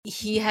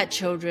he had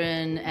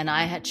children and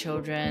I had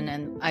children,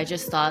 and I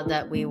just thought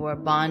that we were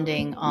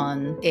bonding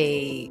on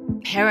a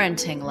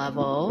parenting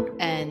level,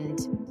 and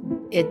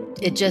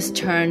it just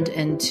turned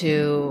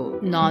into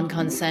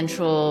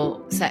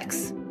non-consensual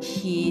sex.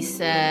 He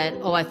said,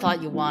 "Oh, I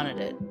thought you wanted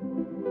it."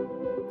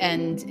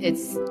 And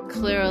it's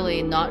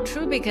clearly not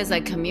true because I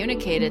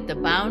communicated the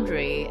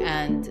boundary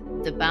and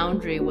the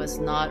boundary was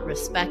not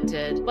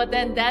respected. But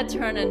then that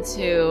turned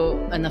into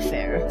an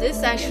affair.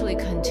 This actually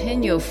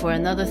continued for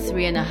another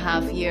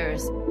 3.5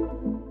 years.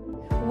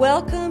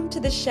 Welcome to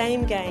the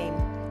Shame Game.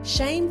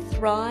 Shame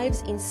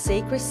thrives in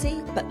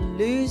secrecy but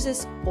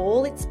loses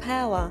all its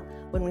power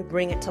when we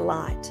bring it to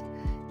light.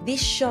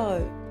 This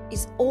show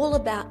is all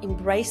about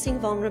embracing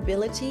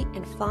vulnerability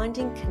and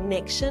finding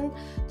connection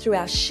through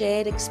our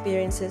shared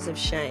experiences of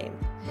shame.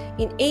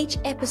 In each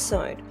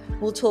episode,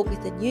 we'll talk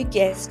with a new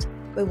guest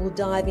where we'll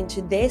dive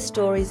into their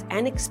stories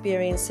and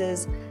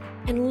experiences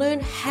and learn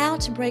how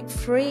to break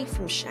free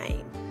from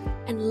shame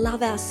and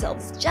love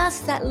ourselves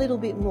just that little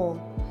bit more.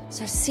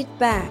 So sit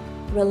back,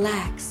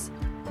 relax,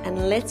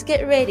 and let's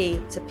get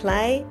ready to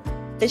play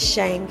the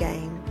Shame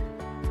Game.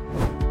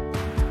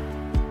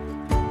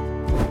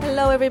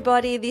 Hello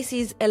everybody, this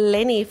is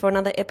E11 for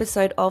another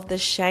episode of The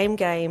Shame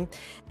Game.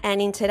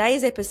 And in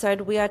today's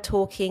episode, we are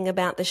talking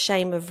about the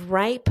shame of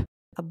rape,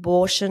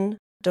 abortion,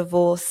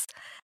 divorce,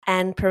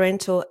 and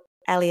parental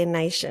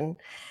alienation.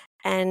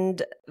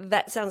 And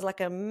that sounds like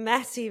a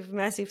massive,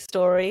 massive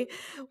story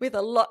with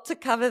a lot to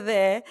cover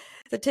there.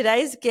 So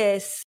today's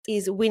guest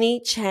is Winnie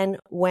Chan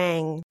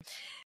Wang.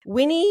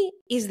 Winnie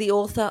is the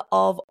author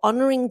of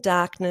Honoring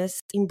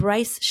Darkness,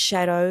 Embrace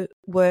Shadow,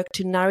 Work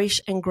to Nourish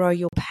and Grow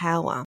Your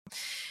Power.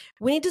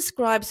 Winnie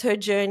describes her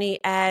journey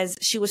as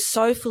she was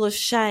so full of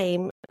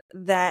shame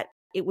that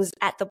it was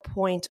at the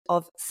point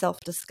of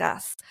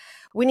self-disgust.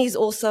 Winnie is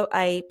also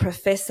a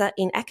professor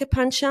in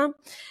acupuncture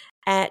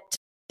at,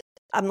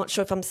 I'm not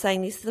sure if I'm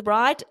saying this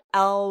right,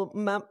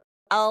 Alhambra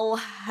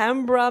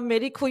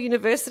Medical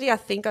University. I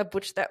think I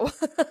butchered that one.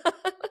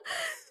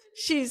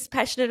 She's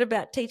passionate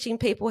about teaching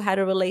people how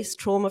to release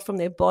trauma from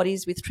their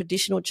bodies with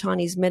traditional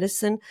Chinese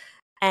medicine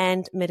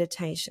and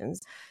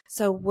meditations.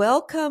 So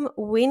welcome,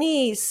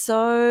 Winnie.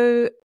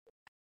 So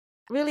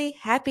really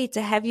happy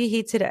to have you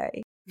here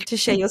today to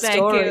share your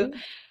story. Thank you.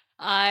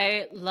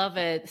 I love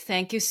it.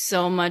 Thank you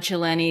so much,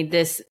 E11.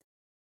 This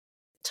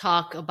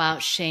talk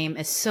about shame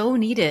is so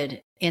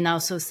needed in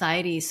our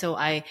society. So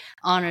I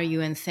honor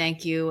you and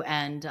thank you.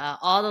 And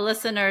all the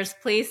listeners,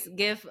 please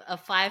give a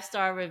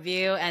 5-star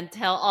review and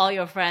tell all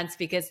your friends,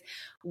 because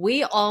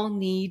we all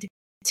need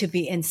to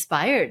be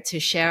inspired to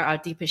share our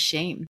deepest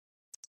shame.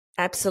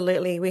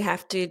 Absolutely. We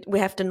have to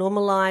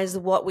normalize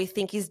what we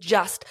think is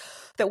just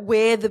that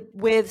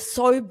we're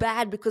so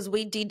bad because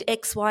we did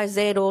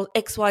XYZ or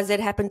XYZ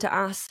happened to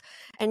us.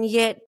 And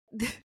yet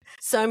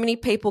so many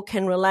people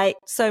can relate.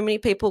 So many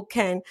people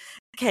can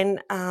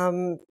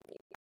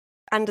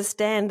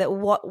understand that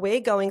what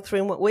we're going through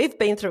and what we've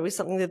been through is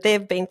something that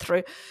they've been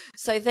through.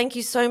 So thank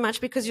you so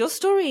much, because your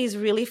story is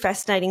really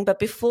fascinating. But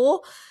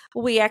before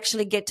we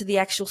actually get to the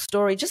actual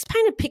story, just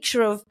paint a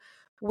picture of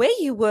where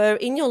you were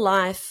in your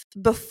life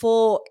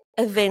before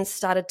events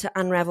started to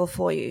unravel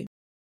for you.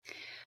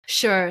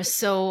 Sure.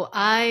 So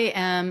I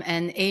am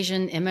an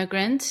Asian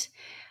immigrant.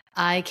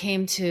 I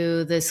came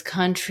to this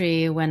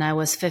country when I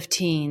was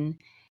 15.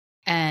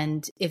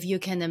 And if you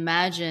can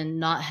imagine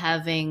not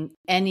having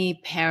any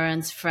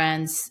parents,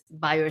 friends,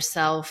 by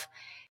yourself,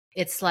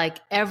 it's like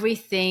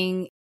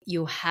everything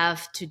you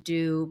have to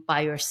do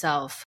by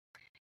yourself.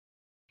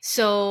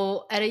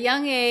 So at a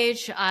young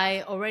age,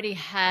 I already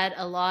had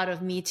a lot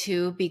of Me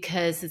Too,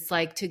 because it's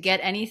like to get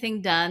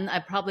anything done, I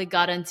probably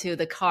got into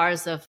the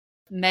cars of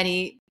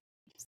many,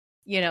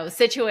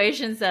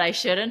 situations that I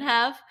shouldn't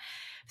have.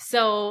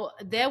 So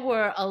there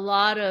were a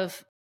lot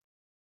of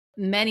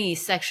many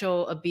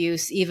sexual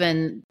abuse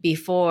even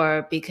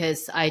before,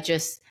 because I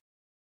just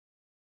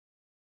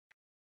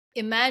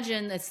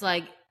imagine it's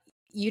like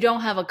you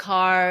don't have a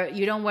car,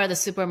 you don't know where the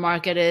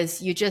supermarket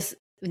is, you just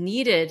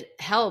needed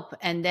help,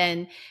 and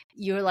then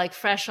you're like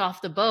fresh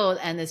off the boat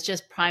and it's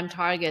just prime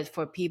target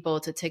for people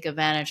to take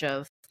advantage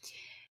of.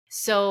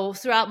 So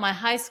throughout my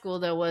high school,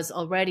 there was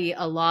already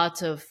a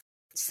lot of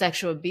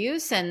sexual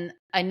abuse, and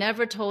I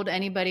never told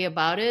anybody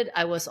about it.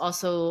 I was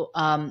also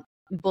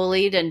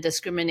bullied and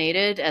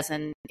discriminated as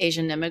an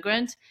Asian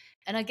immigrant.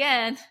 And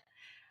again,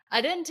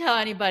 I didn't tell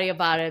anybody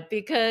about it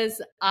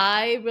because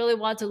I really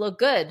want to look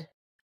good,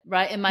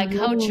 right? In my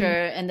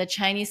culture, in the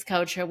Chinese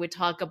culture, we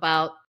talk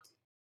about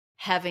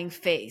having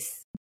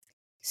face.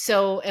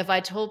 So if I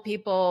told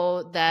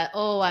people that,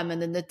 I'm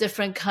in a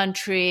different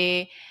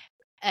country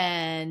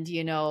and,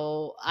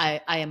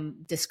 I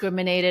am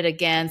discriminated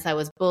against, I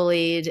was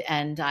bullied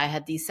and I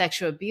had these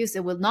sexual abuse,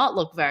 it would not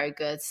look very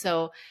good.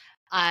 So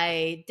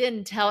I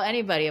didn't tell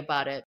anybody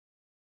about it.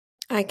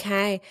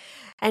 Okay.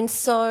 And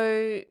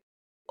so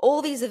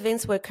all these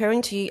events were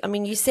occurring to you. I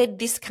mean, you said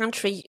this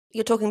country,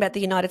 you're talking about the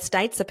United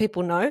States, so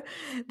people know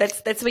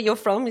that's where you're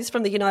from, is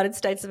from the United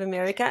States of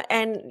America.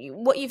 And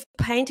what you've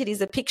painted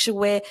is a picture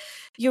where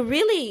you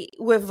really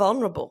were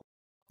vulnerable.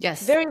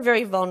 Yes. Very,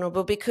 very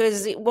vulnerable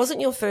because it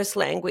wasn't your first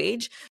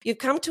language. You've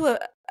come to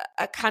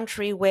a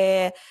country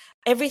where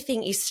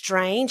everything is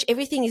strange,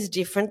 everything is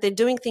different. They're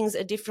doing things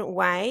a different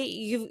way.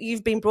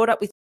 You've been brought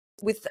up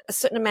with a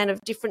certain amount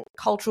of different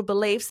cultural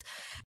beliefs,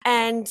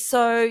 and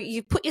so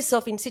you put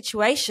yourself in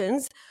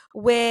situations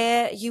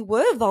where you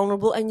were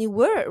vulnerable and you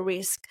were at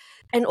risk.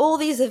 And all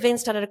these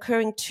events started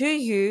occurring to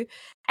you.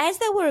 As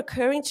they were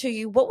occurring to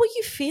you, what were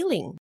you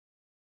feeling?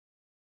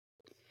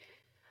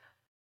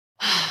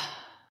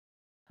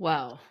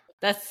 Wow,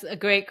 that's a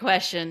great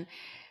question.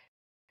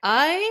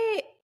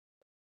 I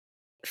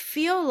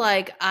feel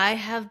like I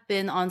have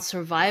been on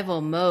survival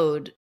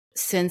mode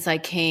since I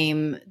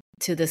came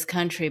to this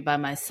country by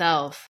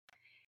myself.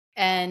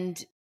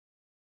 And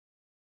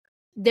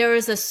there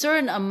is a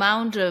certain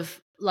amount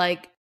of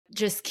like,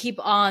 just keep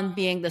on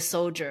being the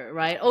soldier,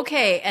 right?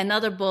 Okay,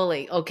 another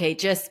bully. Okay,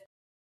 just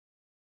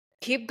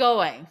keep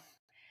going.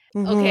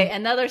 Mm-hmm. Okay,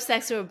 another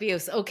sexual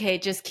abuse. Okay,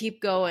 just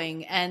keep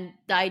going. And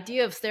the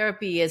idea of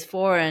therapy is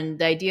foreign.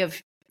 The idea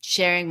of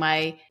sharing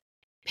my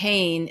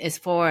pain is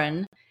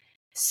foreign.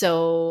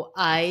 So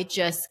I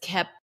just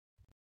kept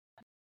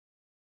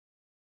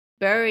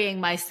burying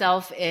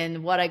myself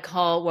in what I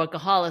call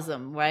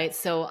workaholism, right?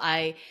 So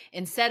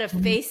instead of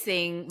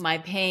facing my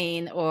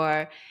pain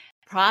or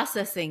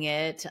processing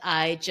it,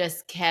 I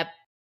just kept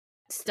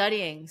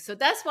studying. So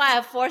that's why I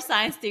have 4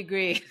 science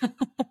degree.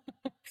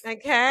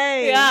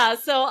 Okay. Yeah,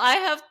 so I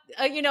have,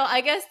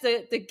 I guess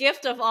the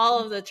gift of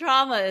all of the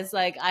trauma is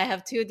like I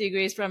have 2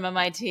 degrees from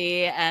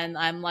MIT, and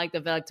I'm like the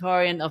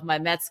valedictorian of my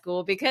med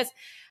school because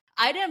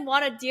I didn't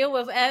want to deal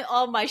with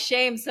all my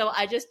shame. So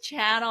I just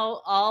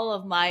channel all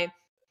of my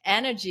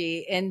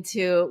energy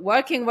into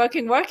working,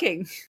 working,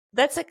 working.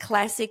 That's a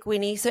classic,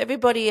 Winnie. So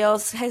everybody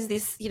else has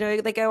this,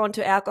 they go on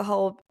to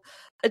alcohol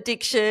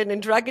addiction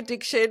and drug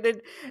addiction,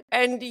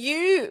 and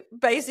you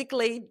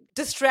basically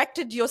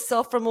distracted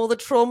yourself from all the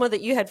trauma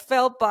that you had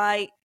felt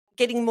by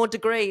getting more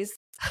degrees.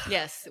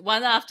 Yes,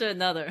 one after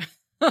another.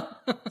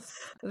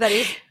 That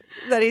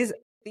is,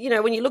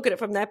 when you look at it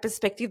from that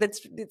perspective,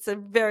 it's a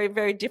very,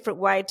 very different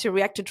way to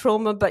react to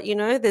trauma. But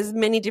there's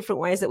many different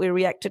ways that we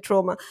react to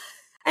trauma.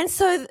 And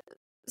so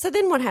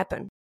then what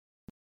happened?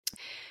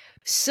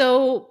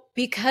 So,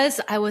 because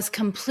I was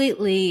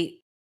completely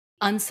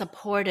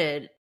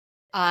unsupported,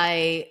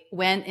 I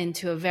went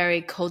into a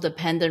very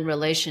codependent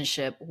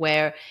relationship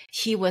where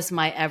he was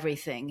my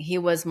everything. He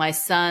was my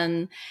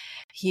son.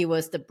 He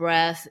was the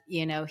breath,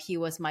 he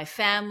was my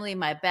family,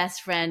 my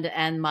best friend,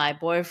 and my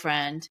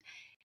boyfriend.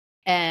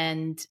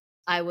 And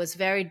I was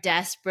very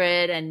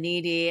desperate and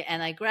needy,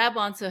 and I grabbed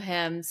onto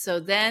him. So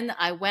then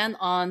I went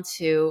on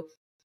to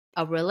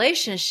a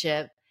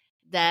relationship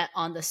that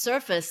on the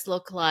surface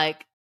looked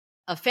like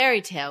a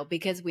fairy tale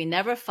because we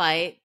never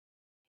fight,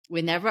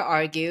 we never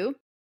argue.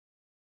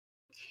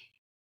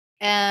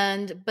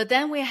 But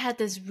then we had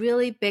this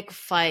really big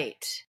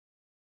fight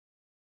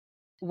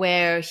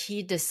where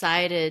he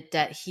decided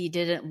that he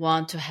didn't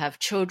want to have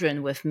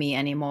children with me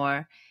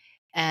anymore.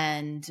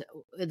 And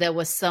there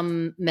was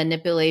some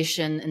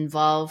manipulation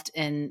involved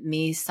in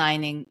me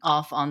signing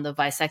off on the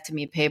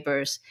vasectomy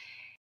papers.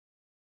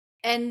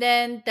 And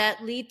then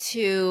that led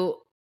to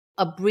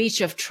a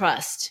breach of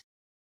trust.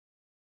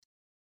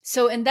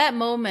 So in that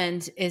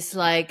moment, it's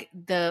like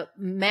the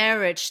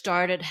marriage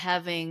started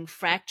having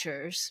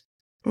fractures.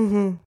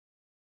 Mm-hmm.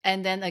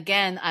 And then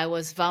again, I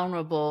was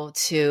vulnerable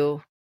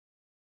to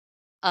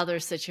other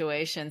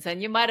situations.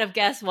 And you might have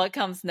guessed what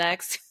comes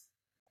next.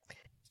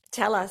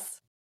 Tell us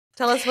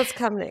what's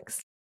come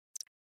next.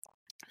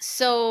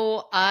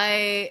 So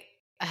I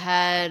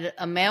had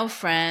a male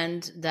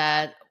friend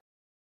that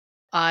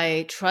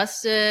I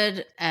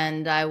trusted,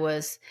 and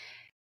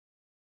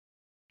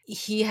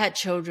he had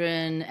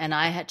children and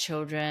I had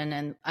children,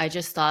 and I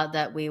just thought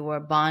that we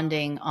were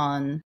bonding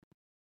on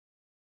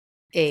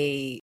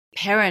a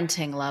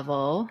parenting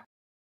level,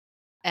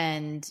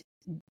 and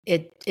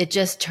it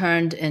just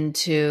turned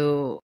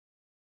into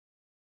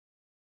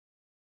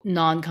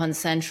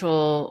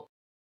non-consensual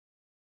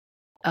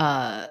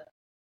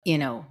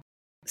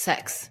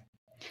sex.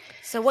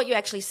 So what you're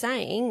actually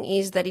saying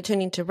is that it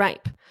turned into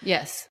rape.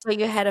 Yes. So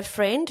you had a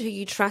friend who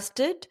you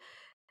trusted,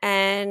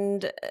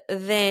 and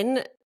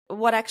then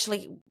what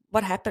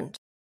happened?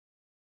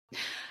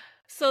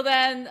 So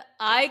then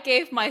I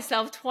gave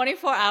myself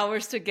 24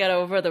 hours to get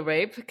over the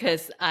rape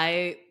because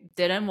I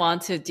didn't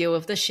want to deal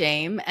with the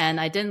shame and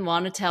I didn't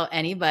want to tell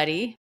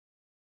anybody.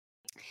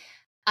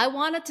 I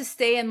wanted to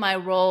stay in my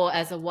role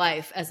as a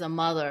wife, as a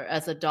mother,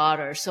 as a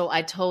daughter. So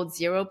I told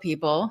 0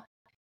 people.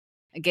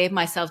 I gave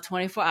myself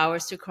 24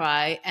 hours to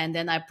cry, and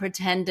then I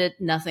pretended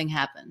nothing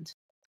happened.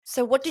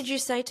 So what did you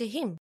say to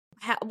him?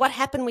 What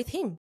happened with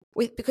him?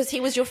 Because he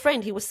was your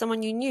friend, he was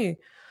someone you knew.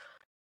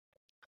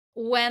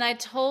 When I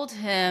told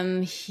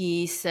him,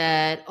 he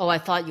said, "Oh, I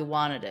thought you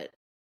wanted it."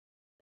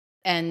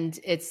 And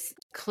it's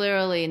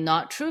clearly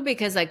not true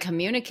because I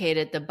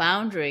communicated the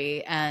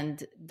boundary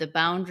and the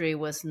boundary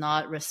was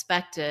not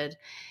respected.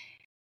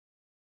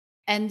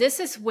 And this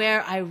is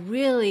where I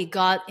really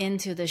got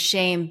into the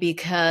shame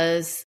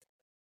because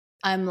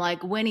I'm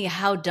like, Winnie,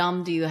 how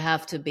dumb do you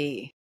have to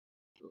be?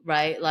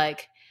 Right?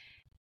 Like,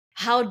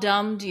 how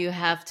dumb do you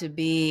have to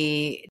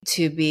be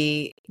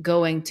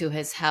going to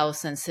his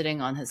house and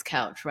sitting on his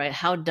couch, right?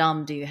 How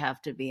dumb do you have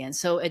to be? And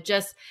so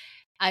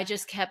I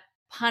just kept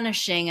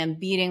punishing and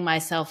beating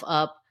myself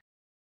up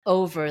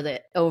over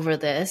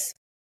this.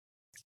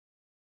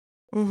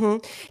 Mm-hmm.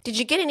 Did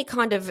you get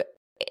was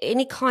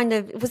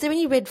there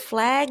any red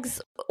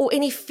flags or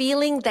any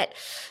feeling that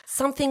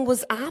something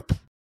was up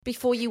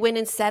before you went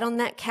and sat on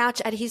that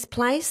couch at his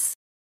place?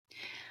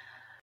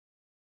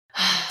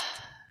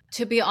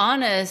 To be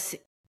honest,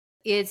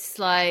 it's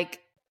like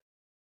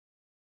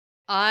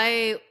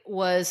I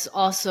was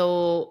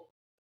also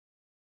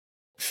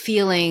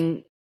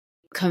feeling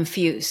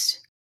confused.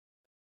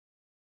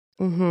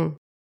 Mm-hmm.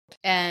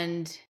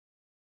 And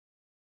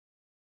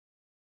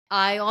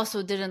I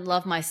also didn't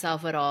love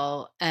myself at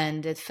all.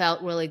 And it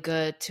felt really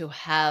good to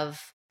have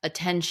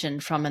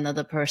attention from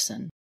another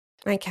person.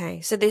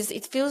 Okay. So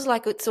it feels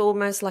like it's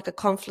almost like a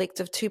conflict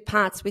of two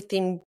parts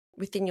within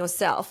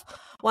yourself.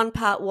 One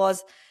part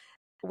was,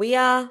 we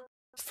are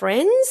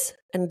friends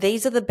and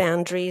these are the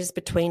boundaries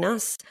between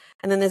us.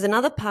 And then there's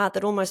another part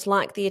that almost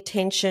liked the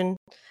attention,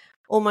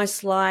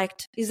 almost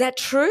liked, is that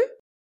true?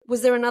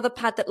 Was there another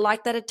part that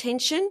liked that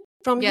attention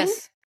from him?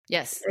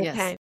 Yes.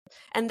 Okay.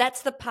 And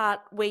that's the part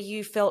where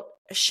you felt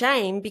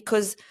ashamed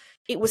because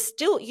it was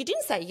still, you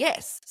didn't say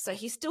yes. So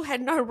he still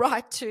had no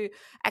right to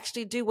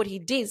actually do what he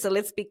did. So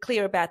let's be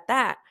clear about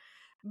that.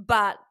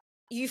 But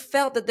you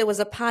felt that there was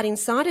a part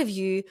inside of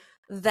you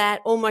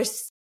that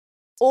almost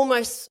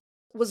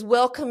was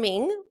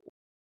welcoming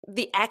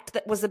the act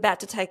that was about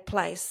to take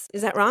place.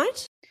 Is that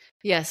right?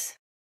 Yes.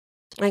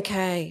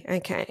 Okay.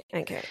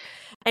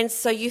 And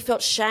so you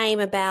felt shame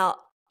about,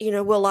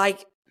 well, I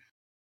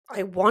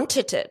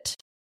wanted it,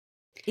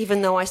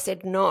 even though I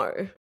said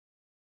no.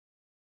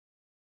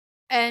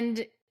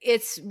 And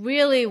it's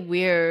really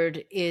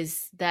weird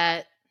is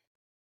that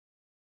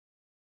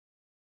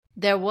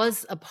there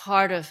was a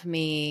part of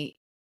me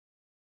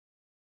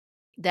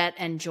that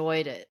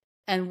enjoyed it,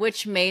 and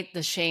which made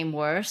the shame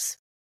worse.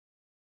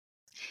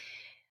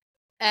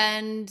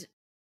 And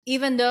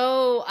even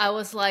though I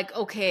was like,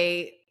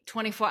 okay,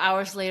 24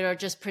 hours later,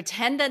 just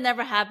pretend that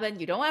never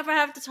happened. You don't ever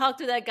have to talk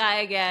to that guy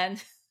again.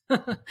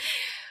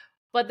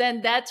 But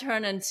then that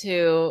turned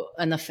into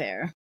an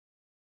affair.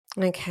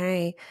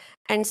 Okay.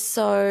 And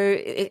so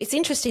it's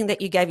interesting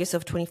that you gave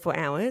yourself 24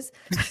 hours.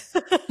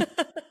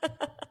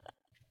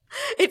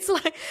 It's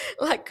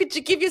like, could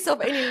you give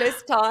yourself any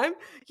less time?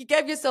 You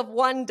gave yourself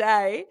one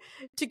day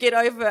to get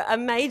over a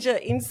major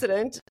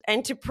incident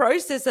and to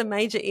process a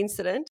major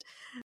incident.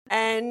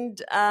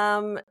 And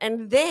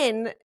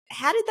then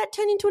how did that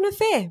turn into an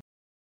affair?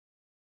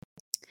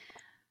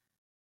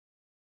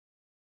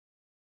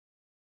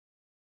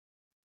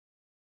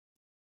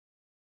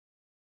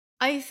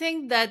 I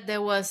think that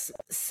there was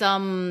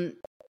some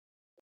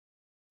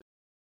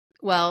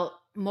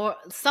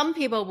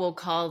people will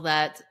call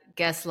that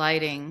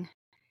gaslighting,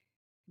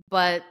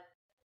 but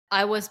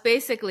I was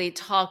basically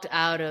talked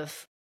out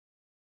of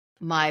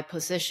my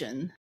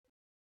position,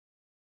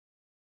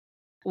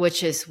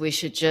 which is we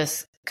should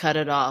just cut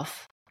it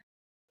off.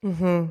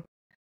 Mm-hmm.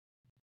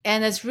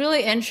 And it's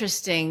really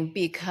interesting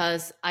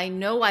because I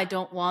know I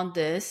don't want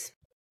this.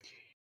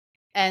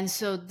 And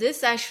so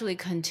this actually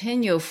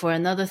continued for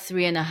another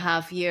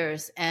 3.5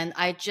 years. And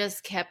I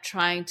just kept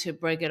trying to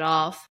break it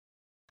off.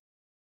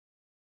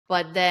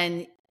 But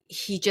then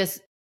he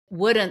just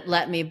wouldn't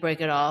let me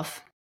break it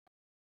off.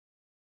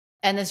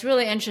 And it's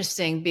really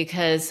interesting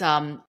because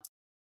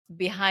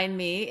behind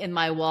me in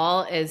my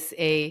wall is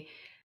a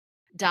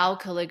Tao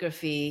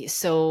calligraphy.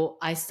 So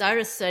I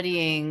started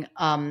studying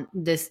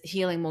this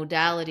healing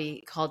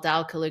modality called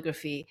Tao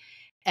calligraphy.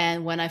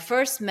 And when I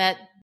first met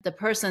the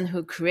person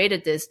who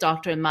created this,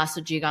 Dr. and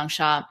Master Jigang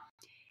Sha,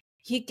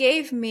 he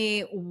gave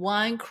me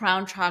one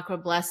crown chakra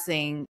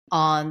blessing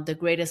on the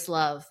greatest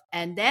love.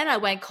 And then I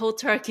went cold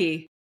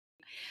turkey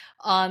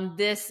on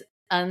this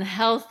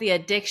unhealthy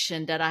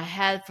addiction that I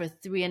had for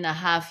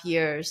 3.5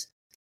 years.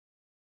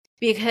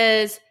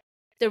 Because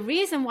the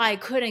reason why I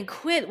couldn't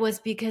quit was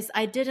because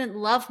I didn't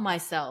love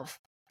myself.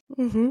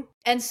 Mm-hmm.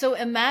 And so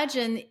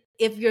imagine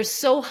if you're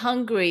so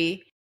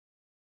hungry,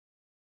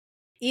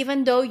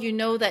 even though you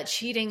know that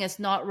cheating is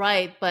not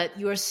right, but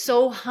you're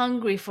so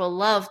hungry for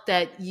love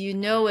that you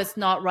know it's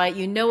not right,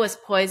 you know it's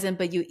poison,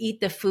 but you eat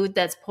the food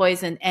that's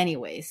poison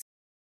anyways.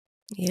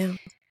 Yeah.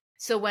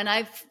 So when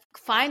I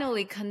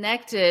finally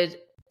connected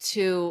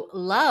to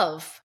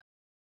love,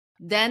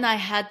 then I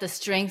had the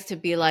strength to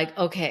be like,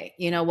 okay,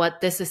 you know what?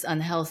 This is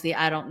unhealthy.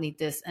 I don't need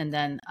this. And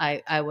then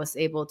I was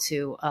able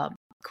to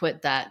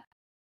quit that.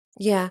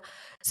 Yeah.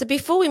 So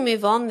before we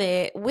move on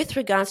there, with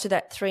regards to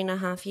that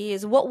 3.5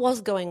 years, what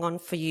was going on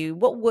for you?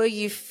 What were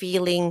you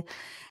feeling?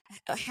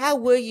 How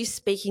were you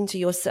speaking to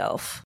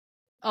yourself?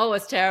 Oh,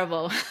 it's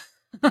terrible.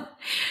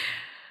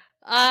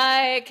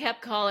 I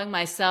kept calling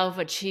myself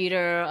a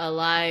cheater, a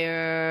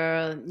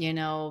liar,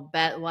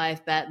 bad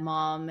wife, bad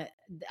mom.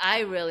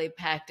 I really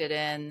packed it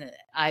in.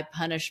 I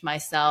punished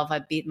myself. I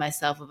beat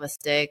myself with a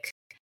stick.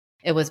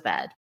 It was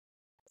bad.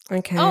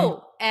 Okay.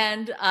 Oh,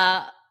 and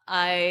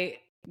I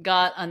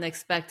got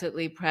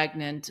unexpectedly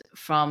pregnant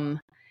from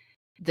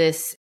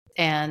this,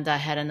 and I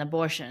had an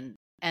abortion.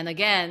 And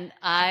again,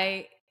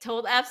 I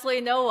told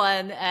absolutely no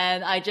one,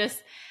 and I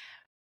just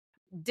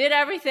did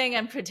everything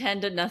and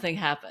pretended nothing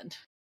happened.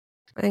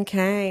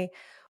 Okay.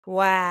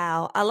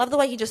 Wow. I love the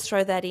way you just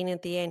throw that in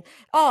at the end.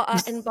 Oh,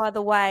 and by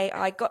the way,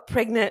 I got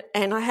pregnant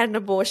and I had an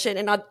abortion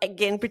and I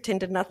again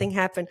pretended nothing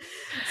happened.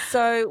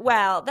 So,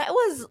 wow, that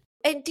was.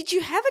 And did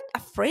you have a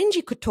friend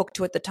you could talk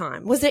to at the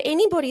time? Was there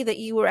anybody that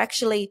you were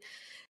actually,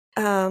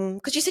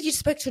 because you said you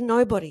spoke to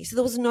nobody. So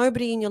there was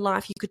nobody in your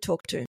life you could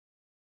talk to.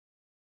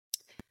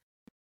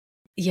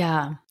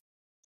 Yeah.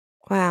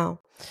 Wow.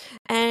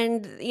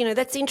 And,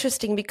 that's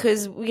interesting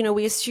because,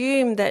 we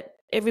assume that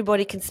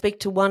everybody can speak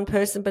to one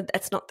person, but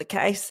that's not the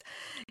case.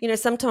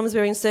 Sometimes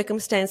we're in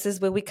circumstances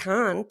where we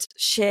can't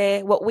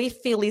share what we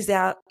feel is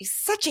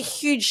such a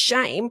huge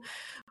shame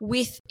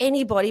with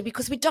anybody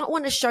because we don't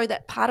want to show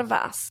that part of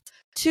us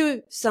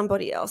to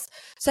somebody else.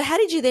 So how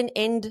did you then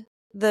end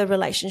the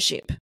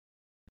relationship?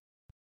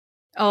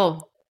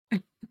 Oh,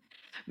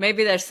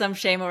 maybe there's some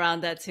shame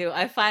around that too.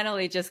 I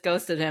finally just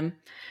ghosted him.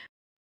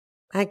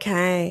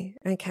 Okay.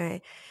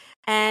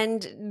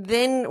 And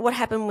then what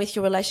happened with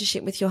your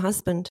relationship with your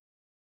husband?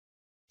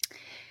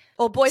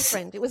 Or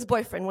boyfriend? It was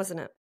boyfriend, wasn't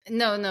it?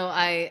 No,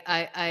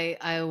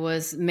 I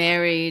was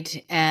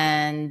married,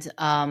 and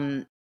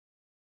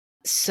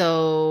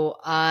so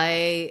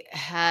I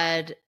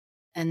had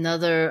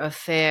another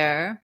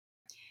affair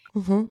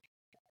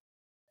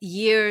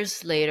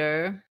years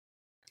later,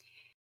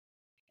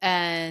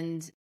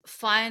 and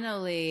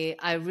finally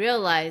I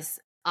realized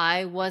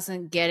I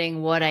wasn't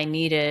getting what I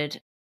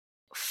needed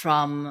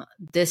from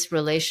this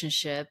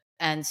relationship,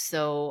 and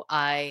so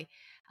I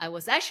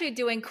was actually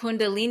doing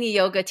Kundalini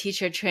yoga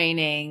teacher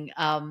training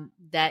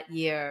that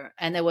year,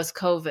 and it was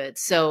COVID.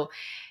 So,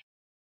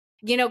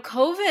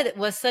 COVID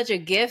was such a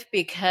gift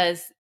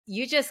because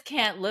you just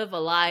can't live a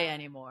lie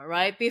anymore,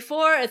 right?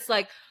 Before it's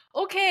like,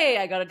 okay,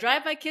 I got to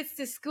drive my kids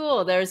to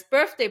school. There's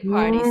birthday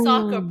party,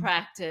 soccer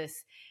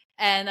practice,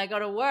 and I go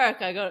to work.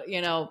 But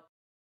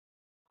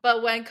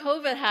when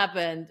COVID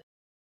happened,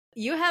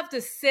 you have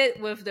to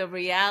sit with the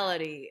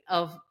reality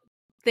of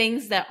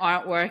things that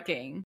aren't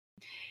working.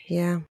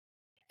 Yeah.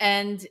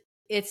 And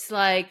it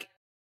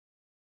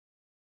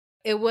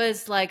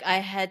was like I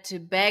had to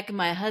beg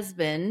my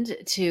husband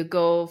to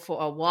go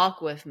for a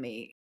walk with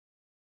me.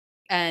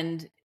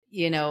 And,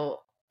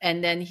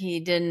 and then he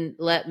didn't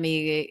let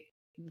me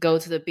go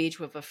to the beach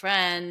with a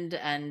friend.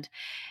 And,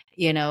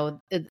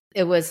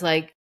 it was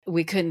like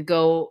we couldn't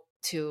go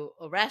to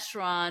a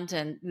restaurant.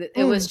 And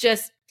it was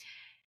just,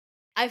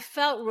 I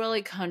felt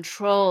really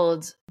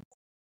controlled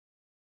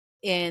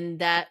in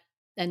that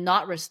and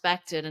not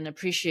respected and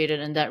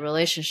appreciated in that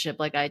relationship.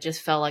 Like I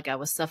just felt like I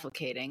was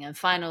suffocating. And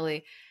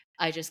finally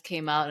I just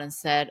came out and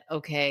said,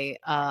 okay,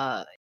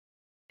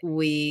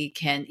 we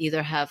can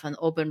either have an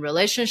open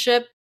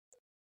relationship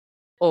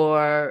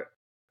or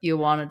you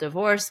want a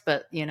divorce.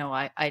 But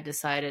I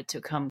decided to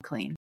come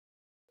clean.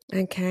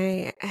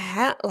 Okay.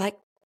 How,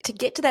 to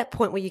get to that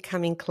point where you're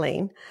coming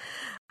clean,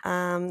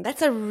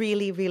 that's a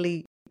really,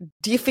 really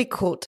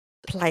difficult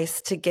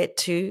place to get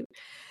to.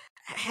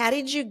 How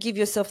did you give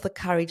yourself the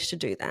courage to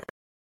do that?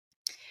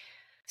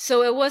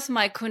 So it was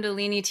my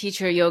Kundalini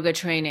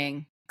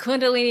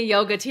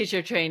yoga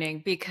teacher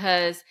training,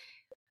 because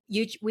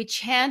we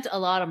chant a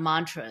lot of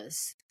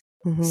mantras.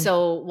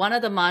 So one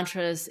of the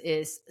mantras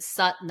is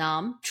Sat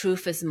Nam,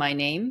 truth is my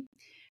name.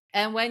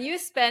 And when you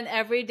spend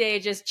every day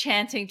just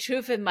chanting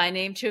truth is my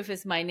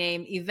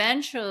name,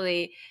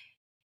 eventually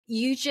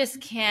you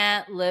just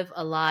can't live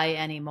a lie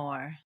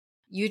anymore.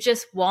 You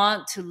just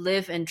want to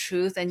live in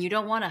truth, and you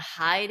don't want to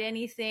hide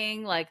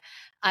anything. Like,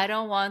 I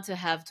don't want to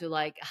have to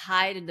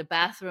hide in the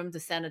bathroom to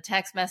send a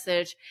text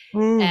message.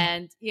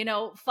 And,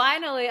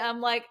 finally I'm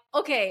like,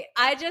 okay,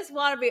 I just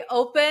want to be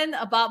open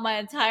about my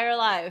entire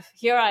life.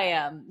 Here I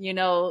am,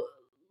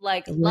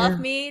 love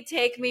me,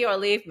 take me or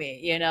leave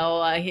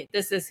me,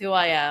 this is who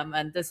I am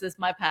and this is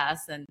my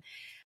past. And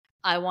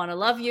I want to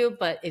love you,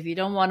 but if you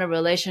don't want a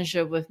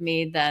relationship with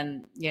me,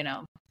 then,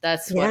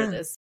 that's what it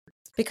is.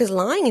 Because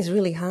lying is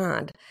really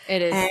hard.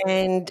 It is.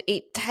 And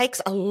it takes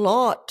a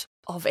lot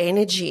of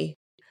energy.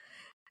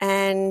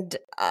 And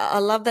I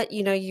love that,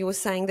 you were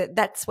saying that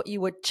that's what you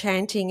were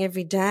chanting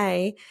every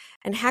day.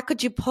 And how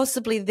could you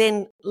possibly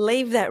then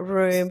leave that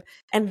room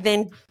and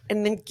then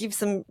give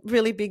some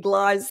really big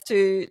lies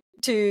to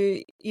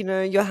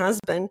your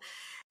husband?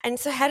 And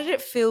so how did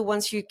it feel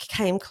once you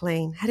came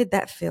clean? How did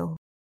that feel?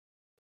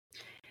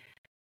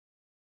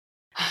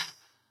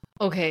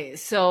 Okay,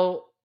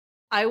 so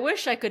I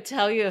wish I could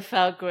tell you it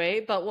felt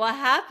great, but what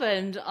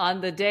happened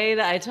on the day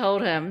that I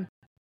told him,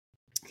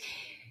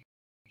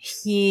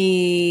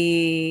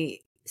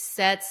 he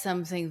said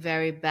something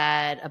very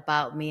bad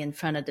about me in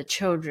front of the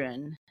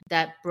children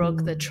that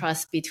broke the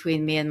trust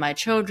between me and my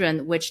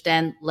children, which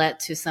then led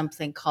to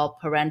something called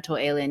parental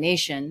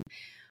alienation,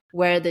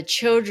 where the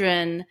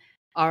children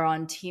are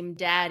on team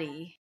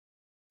daddy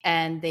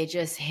and they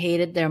just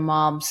hated their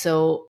mom.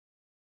 So,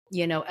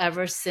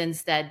 ever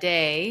since that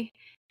day,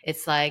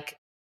 it's like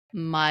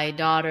my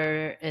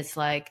daughter is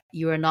like,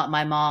 you are not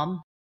my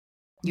mom.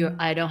 You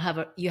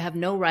have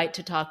no right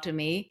to talk to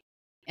me,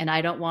 and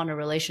I don't want a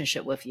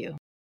relationship with you.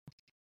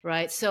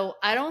 Right. So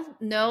I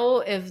don't know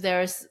if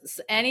there's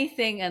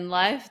anything in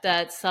life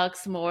that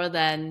sucks more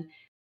than,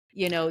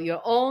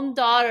 your own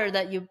daughter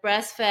that you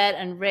breastfed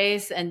and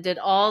raised and did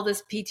all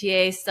this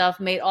PTA stuff,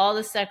 made all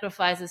the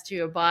sacrifices to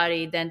your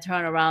body, then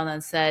turn around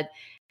and said,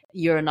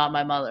 you're not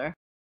my mother.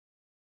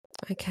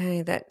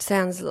 Okay, that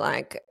sounds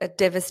like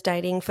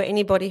devastating for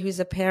anybody who's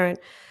a parent.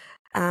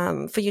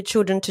 For your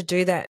children to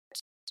do that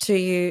to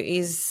you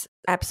is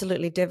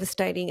absolutely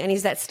devastating. And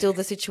is that still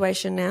the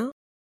situation now?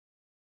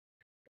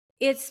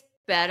 It's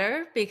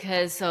better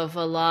because of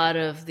a lot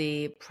of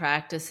the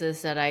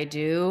practices that I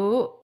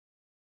do.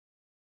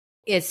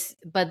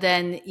 But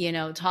then,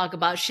 talk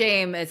about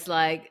shame. It's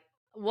like,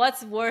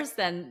 what's worse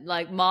than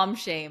like mom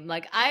shame?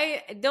 Like,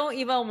 I don't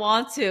even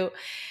want to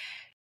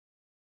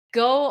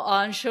go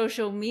on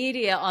social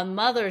media on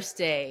Mother's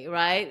Day,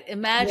 right?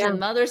 Imagine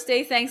Mother's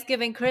Day,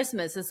 Thanksgiving,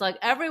 Christmas. It's like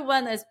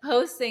everyone is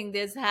posting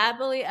this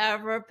happily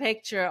ever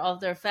picture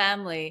of their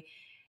family.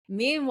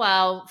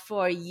 Meanwhile,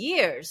 for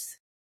years,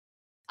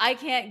 I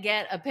can't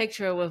get a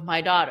picture with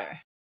my daughter.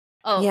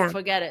 Oh,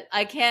 forget it.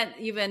 I can't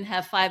even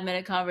have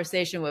 5-minute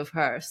conversation with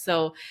her.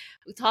 So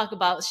we talk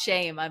about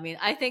shame. I mean,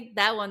 I think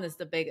that one is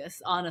the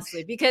biggest,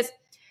 honestly, because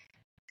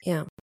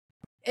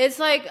it's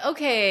like,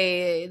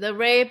 okay, the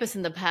rape is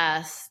in the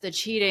past, the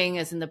cheating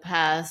is in the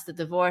past, the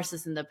divorce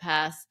is in the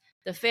past,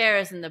 the affair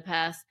is in the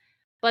past,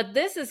 but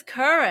this is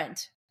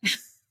current.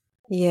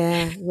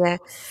 Yeah.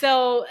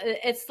 So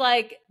it's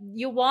like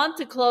you want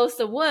to close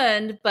the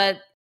wound,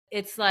 but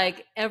it's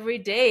like every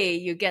day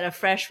you get a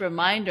fresh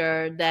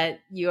reminder that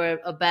you're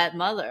a bad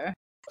mother.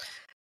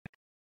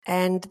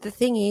 And the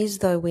thing is,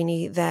 though,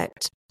 Winnie,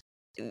 that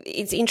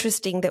it's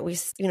interesting that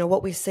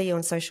what we see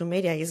on social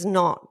media is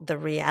not the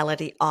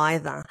reality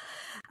either.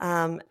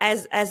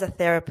 As a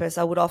therapist,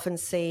 I would often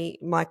see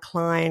my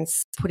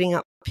clients putting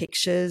up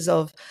pictures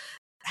of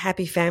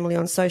happy family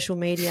on social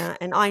media,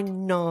 and I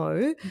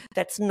know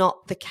that's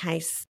not the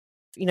case,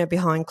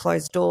 behind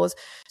closed doors.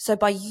 So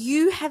by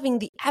you having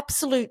the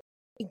absolute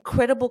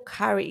incredible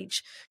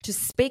courage to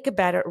speak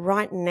about it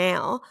right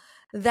now,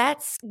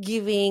 that's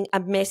giving a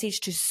message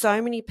to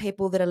so many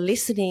people that are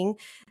listening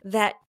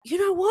that, you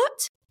know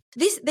what,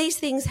 these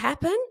things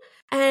happen,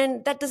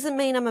 and that doesn't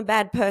mean I'm a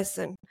bad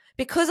person.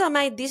 Because I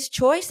made this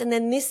choice and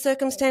then this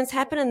circumstance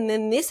happened and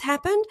then this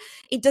happened,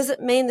 it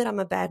doesn't mean that I'm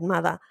a bad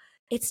mother.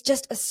 It's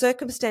just a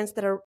circumstance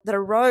that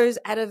arose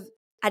out of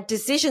a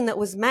decision that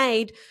was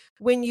made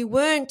when you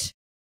weren't,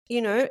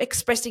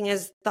 expressing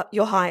as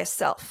your higher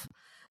self.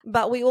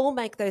 But we all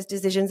make those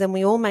decisions and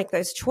we all make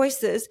those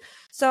choices.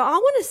 So I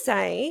want to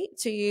say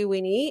to you,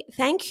 Winnie,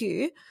 thank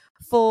you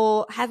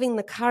for having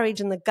the courage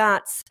and the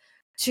guts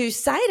to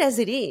say it as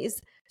it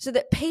is, so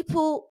that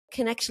people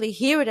can actually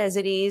hear it as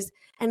it is,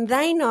 and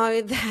they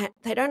know that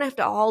they don't have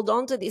to hold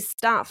on to this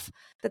stuff,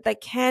 that they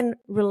can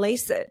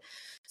release it.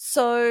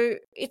 So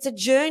it's a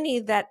journey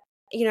that,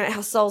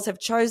 our souls have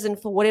chosen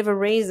for whatever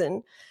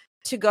reason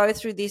to go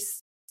through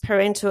this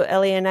parental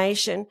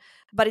alienation,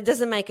 but it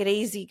doesn't make it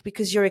easy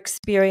because you're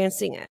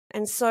experiencing it.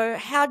 And so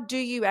how do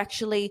you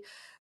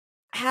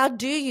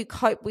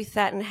cope with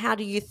that, and how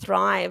do you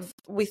thrive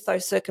with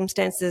those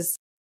circumstances?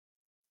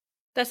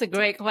 That's a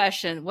great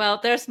question. Well,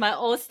 there's my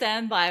old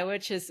standby,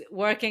 which is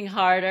working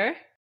harder.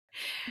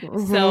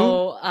 Mm-hmm.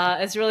 So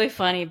it's really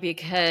funny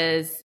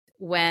because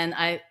when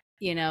I,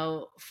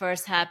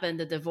 first happened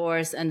the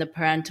divorce and the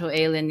parental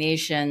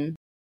alienation,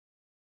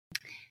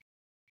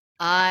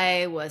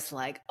 I was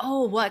like,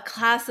 oh, what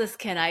classes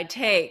can I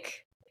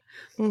take?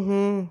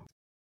 Mm-hmm.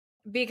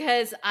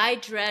 Because I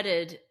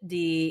dreaded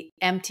the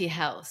empty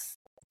house.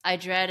 I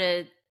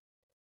dreaded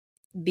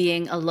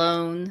being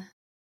alone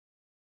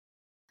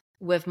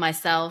with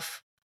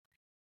myself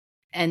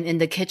and in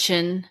the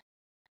kitchen,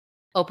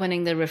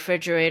 opening the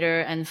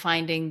refrigerator and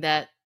finding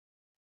that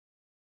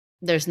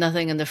there's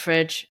nothing in the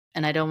fridge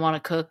and I don't want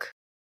to cook.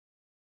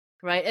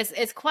 Right?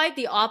 It's quite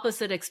the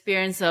opposite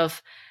experience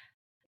of,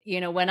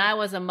 when I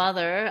was a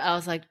mother, I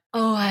was like,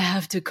 oh, I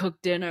have to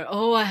cook dinner.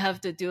 Oh, I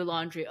have to do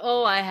laundry.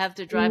 Oh, I have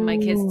to drive my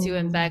kids to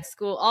and back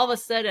school. All of a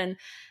sudden,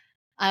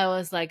 I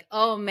was like,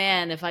 oh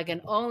man, if I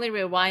can only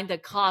rewind the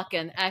clock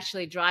and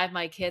actually drive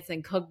my kids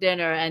and cook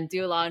dinner and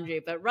do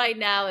laundry. But right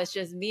now it's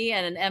just me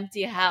and an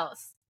empty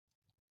house.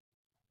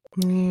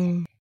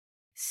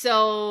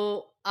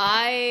 So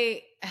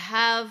I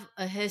have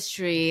a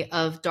history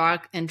of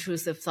dark,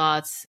 intrusive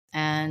thoughts.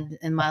 And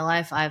in my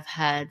life, I've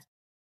had,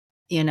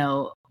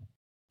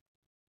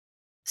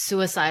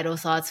 suicidal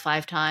thoughts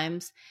 5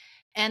 times.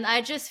 And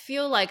I just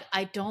feel like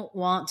I don't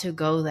want to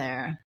go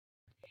there.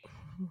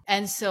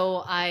 And so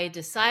I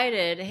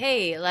decided,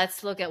 hey,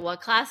 let's look at what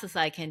classes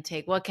I can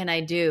take. What can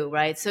I do?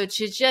 Right. So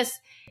to just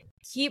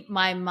keep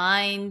my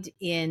mind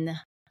in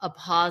a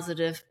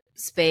positive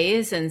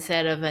space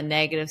instead of a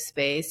negative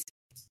space.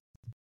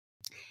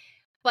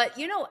 But,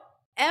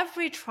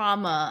 every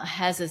trauma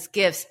has its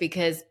gifts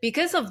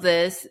because of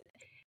this,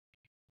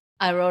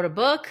 I wrote a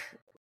book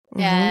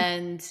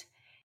and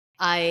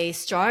I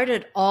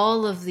started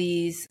all of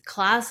these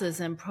classes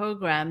and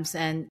programs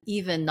and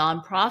even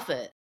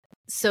nonprofit.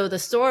 So the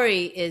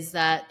story is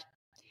that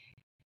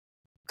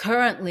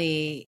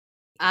currently,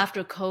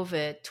 after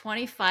COVID,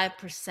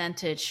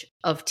 25%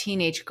 of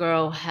teenage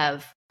girls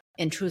have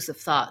intrusive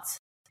thoughts.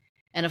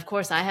 And of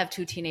course, I have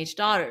 2 teenage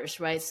daughters,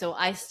 right? So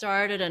I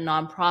started a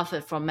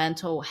nonprofit for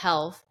mental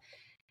health.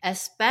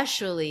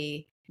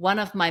 Especially, one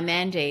of my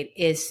mandate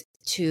is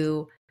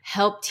to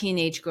help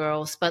teenage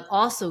girls, but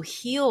also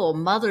heal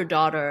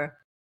mother-daughter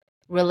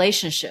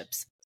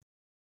relationships.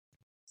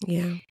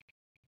 Yeah.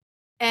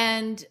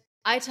 And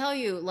I tell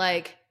you,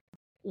 like,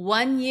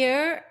 one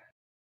year,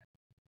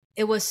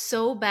 it was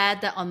so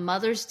bad that on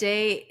Mother's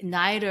Day,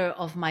 neither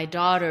of my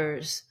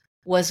daughters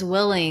was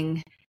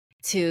willing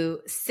to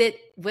sit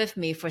with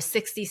me for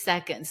 60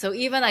 seconds. So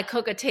even I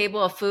cook a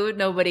table of food,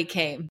 nobody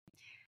came,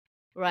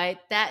 right?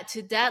 That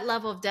to that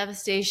level of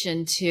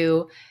devastation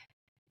to,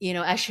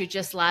 actually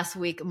just last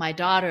week, my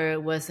daughter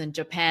was in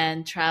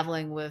Japan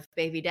traveling with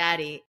baby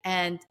daddy,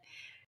 and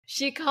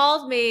she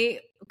called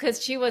me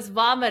because she was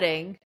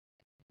vomiting.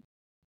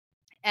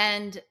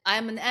 And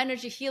I'm an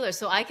energy healer,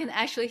 so I can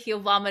actually heal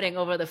vomiting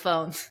over the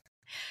phone.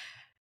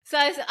 So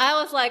I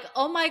was like,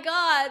 oh my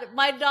God,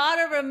 my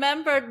daughter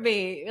remembered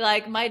me.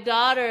 Like, my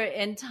daughter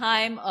in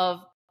time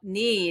of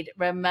need,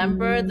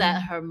 remember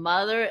that her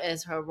mother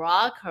is her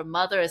rock, her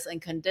mother is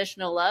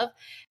unconditional love,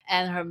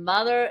 and her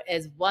mother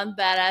is one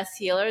badass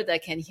healer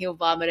that can heal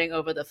vomiting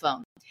over the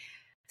phone.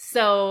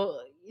 So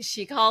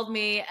she called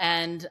me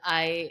and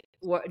I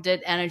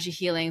did energy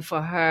healing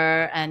for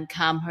her and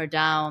calmed her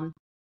down.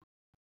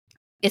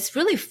 It's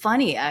really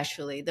funny,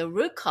 actually. The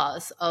root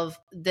cause of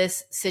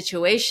this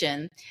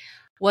situation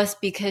was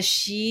because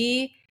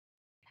she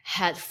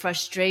had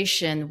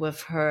frustration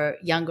with her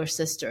younger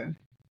sister,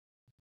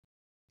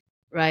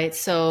 right?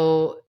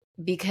 So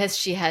because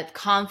she had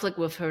conflict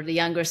with her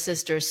younger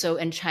sister, so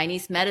in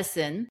Chinese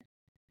medicine,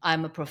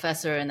 I'm a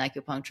professor in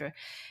acupuncture.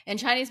 In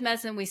Chinese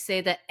medicine, we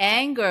say that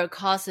anger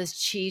causes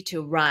qi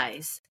to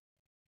rise.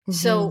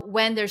 So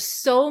when there's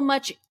so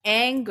much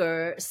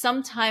anger,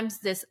 sometimes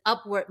this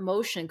upward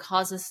motion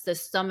causes the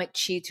stomach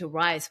qi to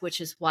rise,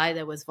 which is why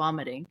there was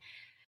vomiting.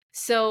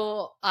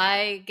 So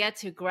I get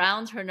to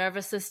ground her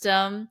nervous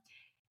system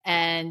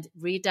and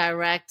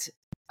redirect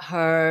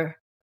her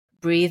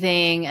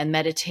breathing and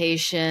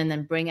meditation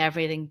and bring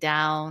everything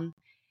down.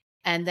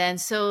 And then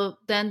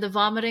the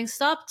vomiting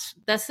stopped.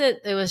 That's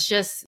it. It was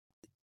just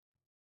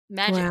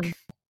magic. Wow.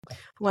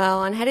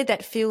 Well, and how did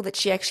that feel that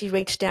she actually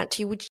reached out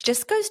to you? Which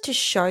just goes to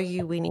show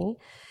you, Winnie,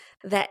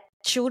 that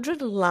children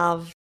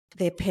love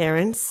their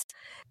parents,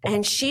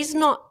 and she's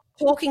not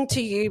talking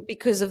to you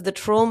because of the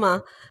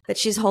trauma that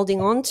she's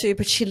holding on to,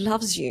 but she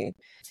loves you.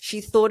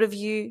 She thought of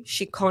you,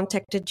 she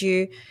contacted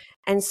you.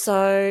 And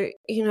so,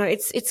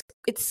 it's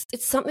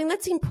something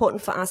that's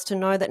important for us to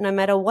know, that no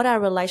matter what our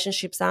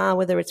relationships are,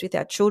 whether it's with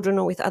our children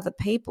or with other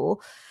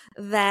people,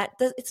 that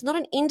it's not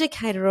an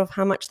indicator of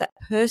how much that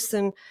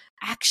person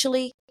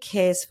actually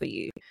cares for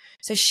you.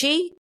 So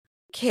she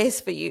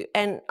cares for you,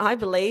 and I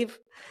believe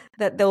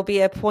that there'll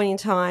be a point in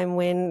time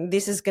when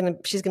she's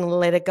going to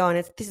let it go,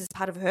 and this is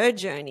part of her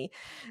journey.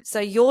 So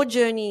your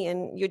journey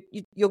and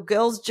your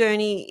girl's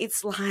journey,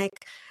 it's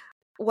like,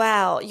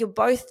 wow, you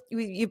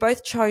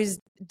both chose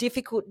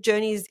difficult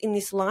journeys in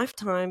this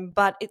lifetime,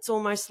 but it's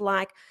almost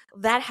like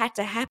that had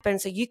to happen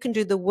so you can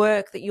do the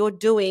work that you're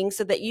doing,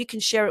 so that you can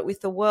share it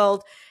with the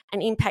world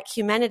and impact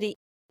humanity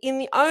in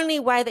the only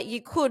way that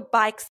you could,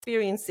 by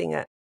experiencing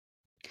it.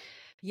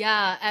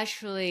 Yeah,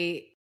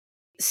 actually.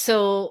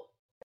 So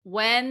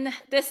when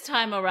this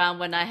time around,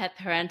 when I had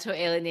parental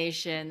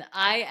alienation,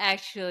 I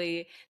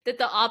actually did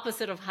the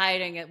opposite of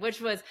hiding it,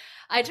 which was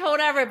I told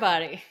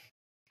everybody.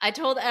 I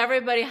told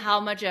everybody how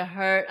much it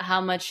hurt,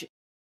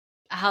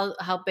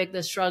 how big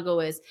the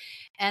struggle is.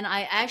 And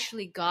I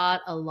actually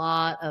got a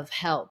lot of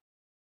help.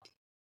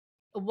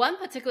 One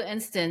particular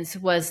instance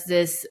was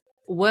this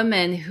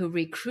woman who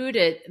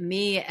recruited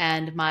me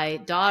and my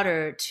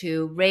daughter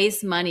to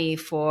raise money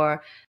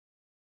for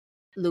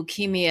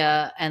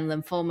Leukemia and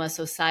Lymphoma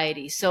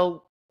Society.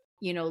 So,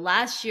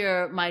 last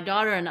year, my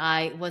daughter and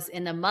I was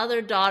in a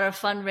mother-daughter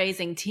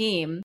fundraising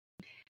team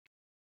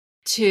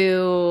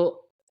to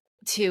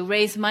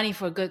raise money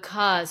for a good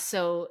cause.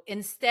 So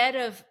instead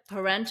of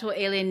parental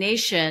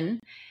alienation,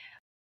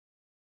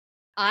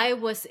 I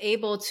was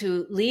able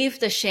to leave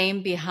the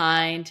shame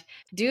behind,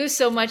 do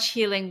so much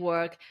healing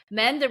work,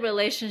 mend the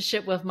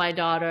relationship with my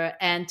daughter,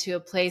 and to a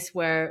place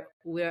where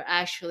we're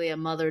actually a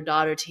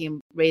mother-daughter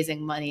team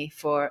raising money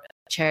for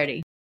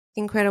charity.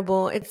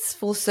 Incredible. It's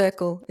full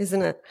circle,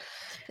 isn't it?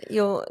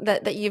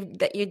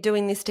 That you're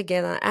doing this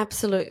together.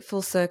 Absolute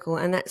full circle.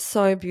 And that's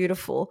so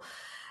beautiful.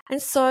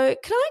 And so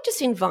can I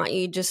just invite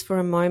you just for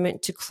a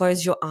moment to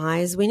close your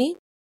eyes, Winnie?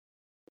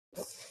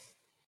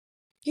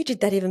 You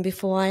did that even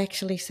before I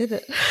actually said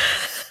it.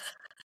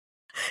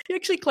 You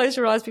actually closed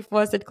your eyes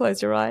before I said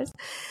close your eyes.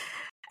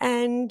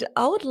 And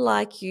I would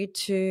like you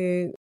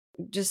to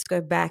just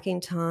go back in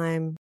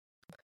time,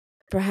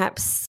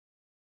 perhaps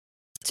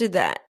to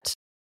that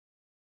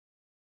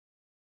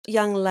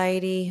young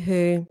lady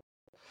who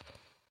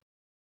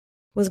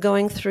was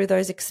going through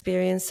those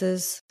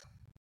experiences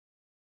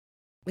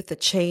with the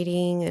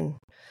cheating and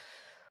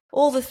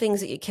all the things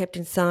that you kept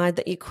inside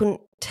that you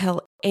couldn't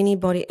tell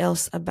anybody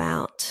else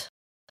about.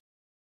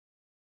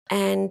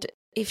 And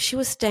if she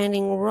was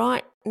standing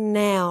right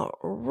now,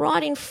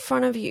 right in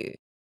front of you,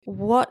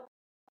 what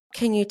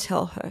can you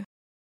tell her?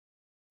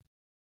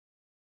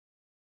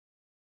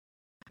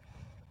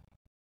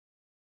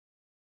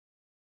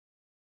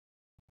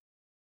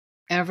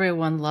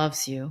 Everyone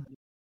loves you.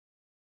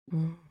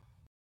 Mm.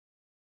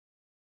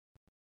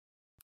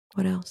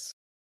 What else?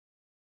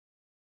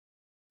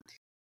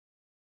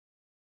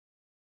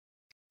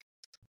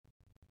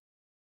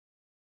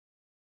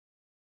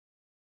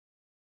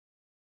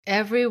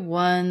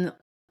 Everyone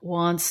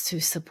wants to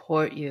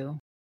support you.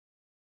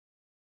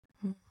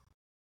 Mm.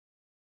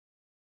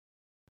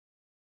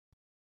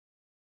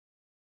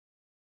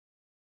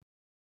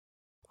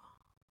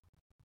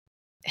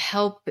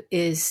 Help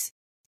is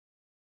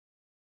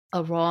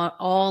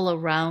all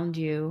around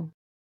you.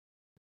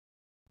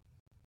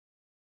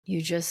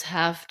 You just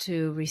have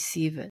to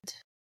receive it.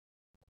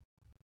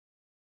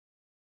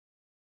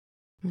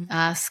 Mm.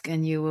 Ask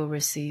and you will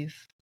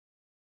receive.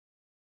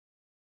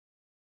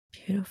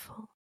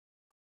 Beautiful.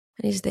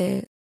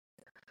 And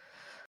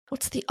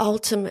what's the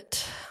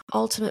ultimate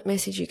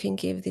message you can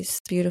give this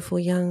beautiful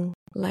young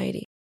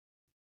lady?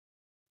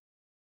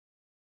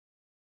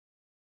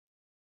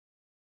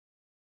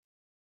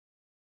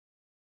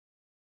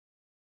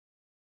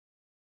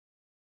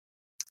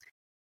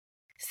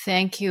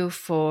 Thank you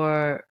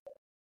for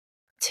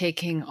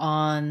taking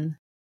on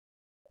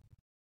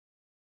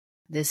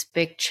this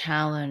big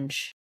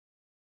challenge,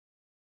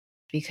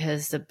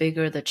 because the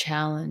bigger the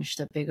challenge,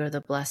 the bigger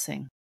the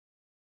blessing.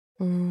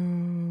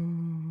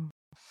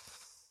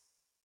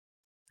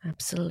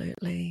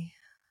 Absolutely.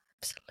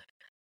 Absolutely.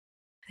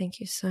 Thank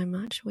you so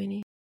much,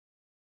 Winnie.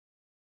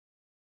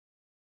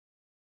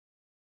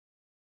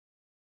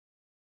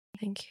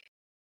 Thank you.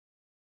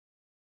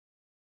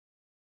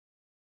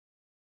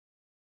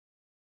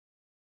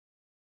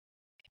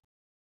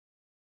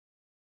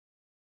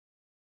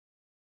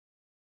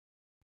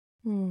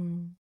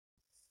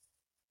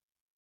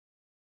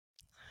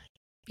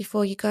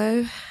 Before you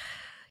go,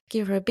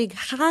 give her a big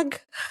hug.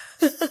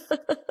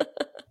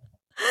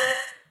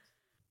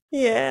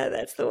 Yeah,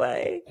 that's the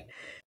way.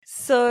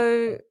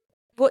 So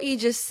what you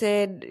just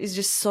said is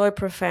just so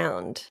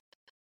profound.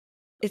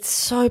 It's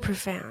so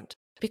profound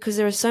because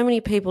there are so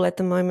many people at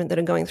the moment that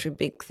are going through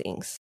big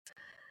things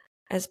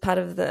as part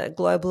of the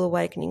global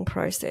awakening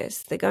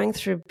process. They're going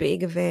through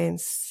big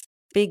events,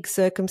 big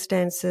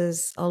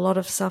circumstances, a lot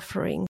of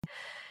suffering.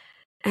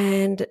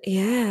 And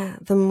yeah,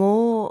 the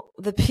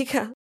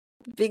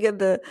bigger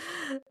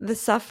the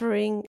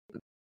suffering,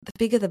 the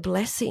bigger the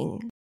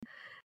blessing.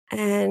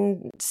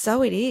 And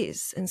so it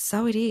is. And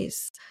so it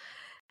is.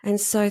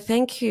 And so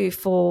thank you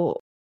for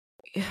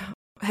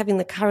having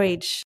the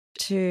courage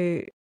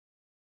to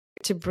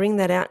bring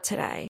that out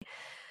today.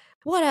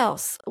 What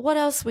else? What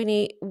else,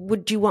 Winnie,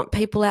 would you want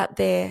people out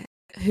there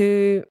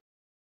who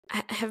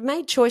have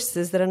made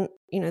choices that are,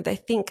 they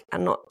think are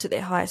not to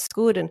their highest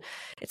good, and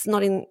it's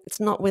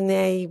not when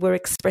they were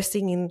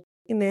expressing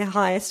in their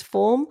highest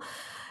form,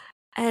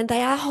 and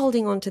they are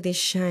holding on to this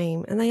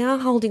shame, and they are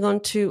holding on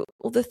to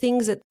all the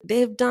things that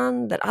they've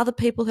done, that other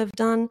people have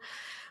done.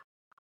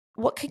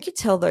 What can you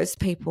tell those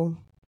people?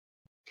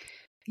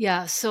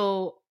 Yeah,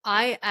 so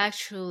I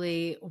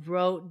actually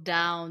wrote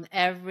down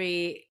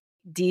every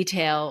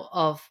detail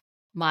of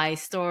my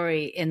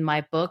story in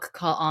my book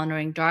called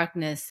Honoring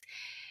Darkness.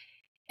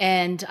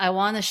 And I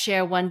want to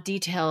share one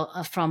detail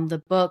from the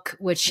book,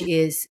 which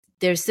is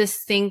there's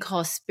this thing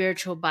called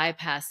spiritual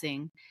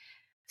bypassing.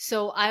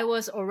 So I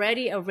was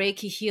already a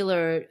Reiki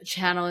healer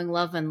channeling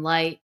love and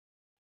light.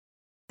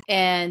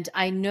 And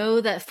I know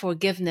that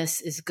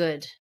forgiveness is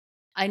good.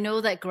 I know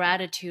that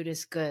gratitude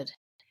is good.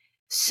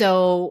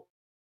 So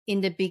in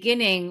the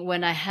beginning,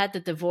 when I had the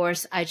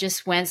divorce, I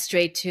just went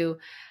straight to,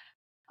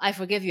 I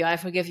forgive you, I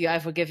forgive you, I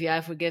forgive you, I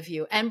forgive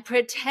you, and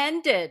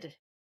pretended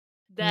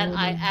that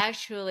I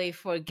actually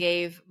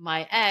forgave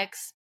my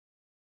ex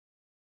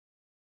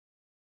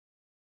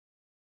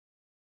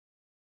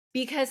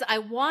because I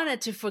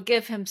wanted to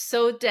forgive him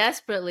so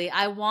desperately.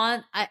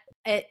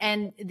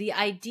 And the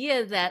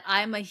idea that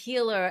I'm a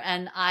healer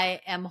and I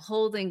am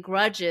holding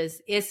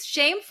grudges is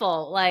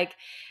shameful. Like,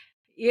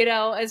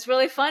 it's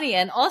really funny.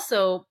 And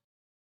also,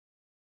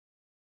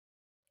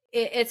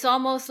 it's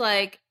almost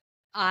like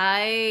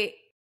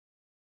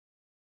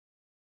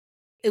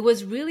it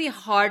was really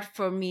hard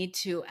for me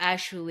to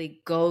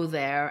actually go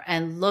there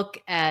and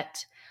look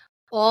at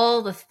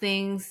all the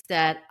things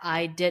that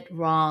I did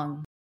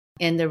wrong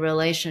in the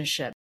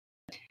relationship,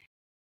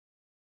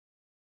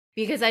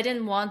 because I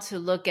didn't want to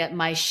look at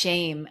my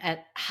shame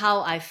at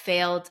how I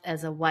failed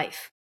as a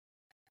wife.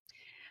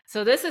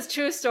 So this is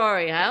true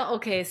story, huh?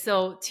 Okay,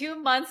 so 2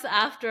 months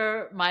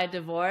after my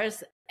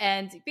divorce,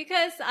 and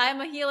because I'm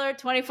a healer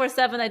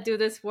 24/7, I do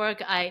this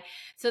work.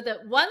 So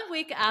that 1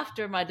 week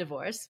after my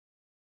divorce,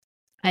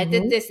 I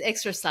did Mm-hmm. this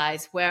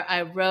exercise where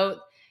I wrote,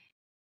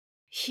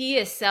 he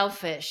is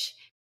selfish.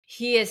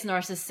 He is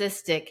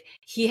narcissistic.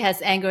 He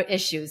has anger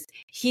issues.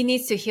 He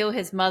needs to heal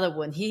his mother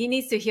wound. He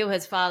needs to heal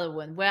his father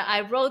wound. Where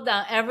I wrote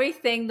down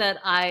everything that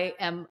I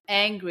am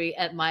angry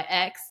at my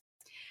ex.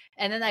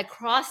 And then I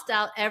crossed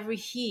out every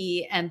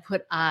he and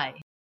put I.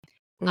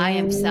 I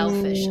am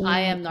selfish.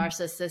 I am Mm.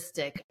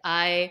 narcissistic.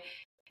 I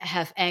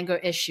have anger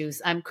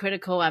issues. I'm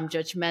critical. I'm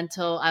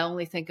judgmental. I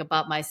only think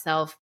about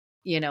myself,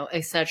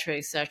 et cetera,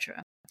 et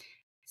cetera.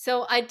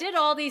 So I did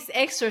all these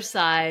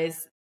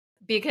exercise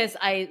because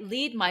I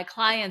lead my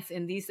clients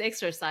in these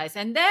exercise.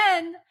 And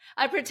then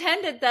I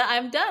pretended that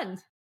I'm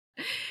done.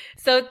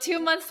 So 2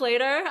 months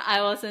later,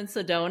 I was in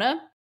Sedona.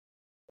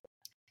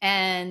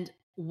 And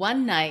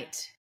one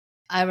night,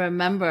 I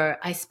remember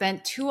I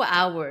spent 2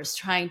 hours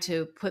trying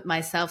to put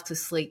myself to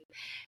sleep.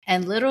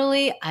 And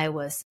literally, I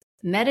was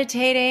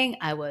meditating,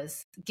 I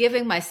was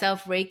giving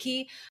myself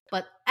Reiki,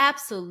 but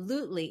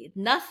absolutely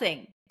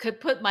nothing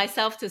could put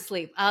myself to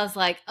sleep. I was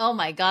like, oh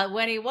my God,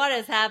 Winnie, what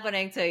is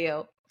happening to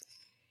you?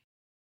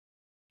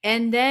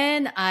 And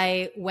then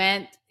I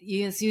went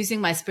using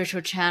my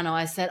spiritual channel.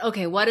 I said,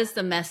 okay, what is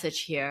the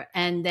message here?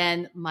 And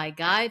then my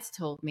guides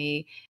told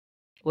me,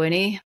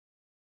 Winnie,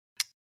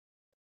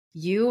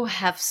 you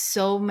have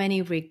so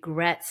many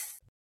regrets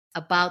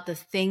about the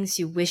things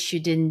you wish you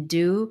didn't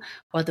do,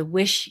 or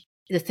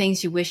the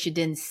things you wish you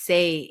didn't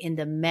say in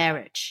the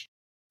marriage.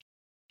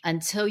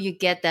 Until you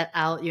get that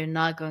out, you're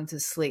not going to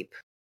sleep.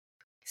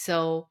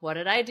 So what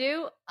did I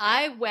do?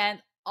 I went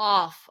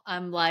off.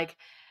 I'm like,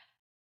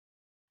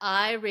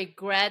 I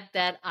regret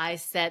that I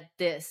said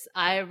this.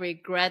 I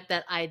regret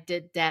that I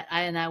did that.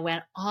 And I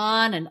went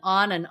on and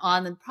on and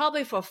on, and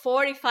probably for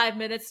 45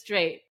 minutes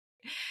straight.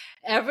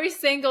 Every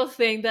single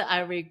thing that I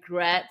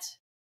regret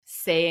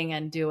saying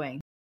and doing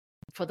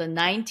for the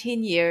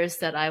 19 years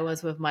that I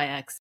was with my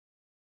ex.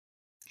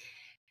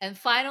 And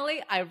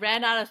finally, I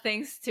ran out of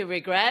things to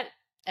regret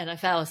and I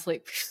fell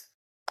asleep.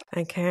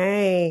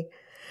 Okay.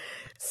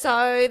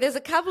 So there's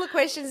a couple of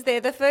questions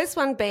there. The first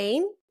one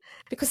being,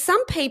 because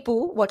some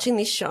people watching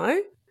this show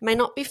may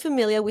not be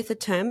familiar with the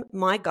term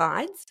my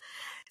guides.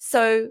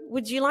 So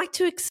would you like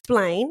to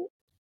explain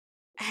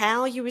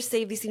how you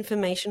receive this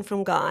information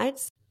from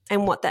guides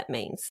and what that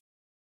means?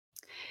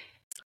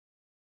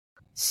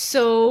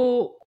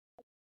 So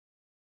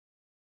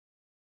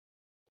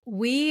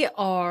we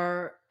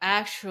are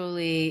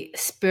actually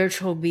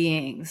spiritual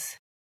beings.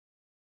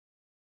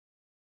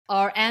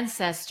 Our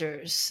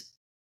ancestors,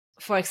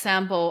 for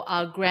example,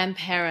 our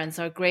grandparents,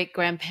 our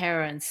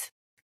great-grandparents,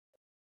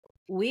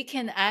 we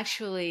can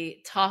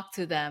actually talk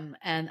to them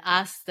and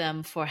ask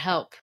them for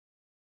help.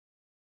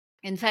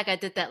 In fact, I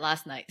did that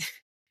last night.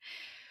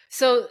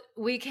 So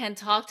we can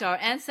talk to our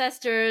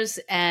ancestors,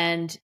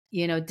 and,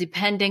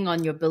 depending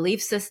on your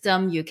belief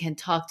system, you can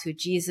talk to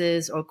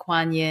Jesus or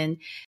Kuan Yin.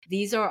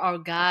 These are our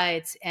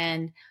guides.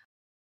 And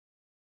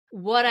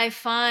what I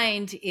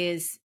find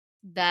is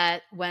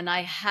that when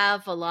I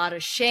have a lot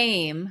of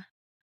shame,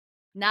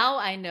 now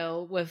I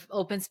know with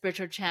Open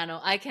Spiritual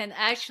Channel, I can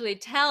actually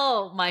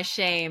tell my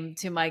shame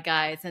to my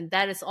guides. And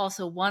that is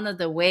also one of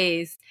the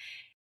ways,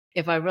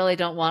 if I really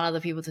don't want other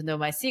people to know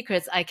my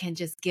secrets, I can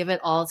just give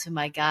it all to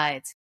my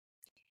guides.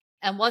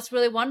 And what's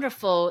really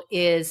wonderful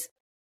is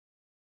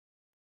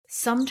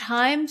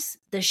sometimes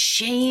the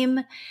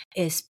shame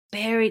is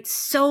buried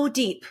so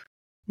deep,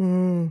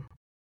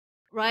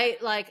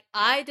 right? Like,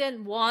 I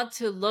didn't want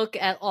to look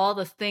at all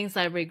the things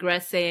I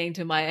regret saying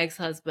to my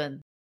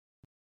ex-husband.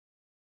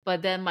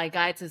 But then my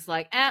guides is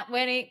like,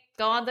 Winnie,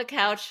 go on the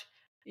couch.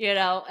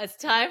 It's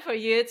time for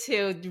you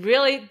to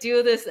really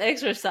do this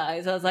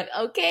exercise. I was like,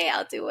 okay,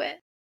 I'll do it.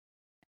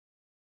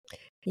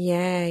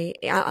 Yeah,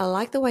 I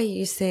like the way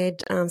you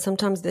said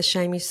sometimes the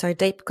shame is so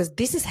deep, because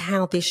this is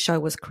how this show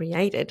was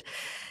created.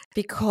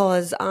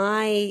 Because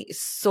I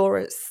saw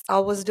it, I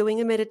was doing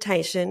a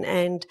meditation,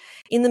 and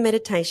in the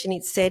meditation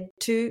it said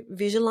to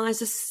visualize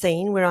a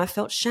scene where I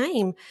felt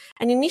shame.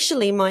 And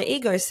initially my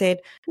ego said,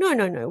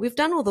 no, we've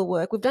done all the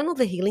work, we've done all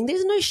the healing,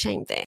 there's no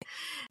shame there.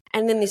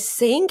 And then this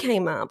scene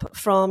came up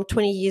from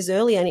 20 years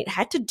earlier, and it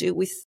had to do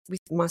with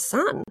my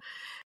son.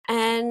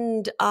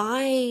 And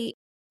I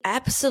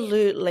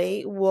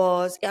absolutely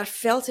I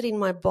felt it in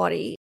my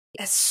body.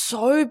 It's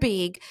so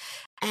big.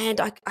 And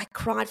I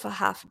cried for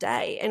half a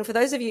day. And for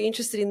those of you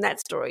interested in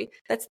that story,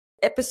 that's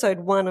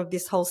episode 1 of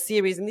this whole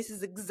series. And this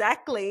is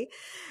exactly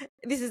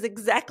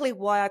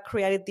why I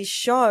created this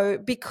show,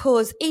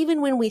 because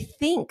even when we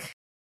think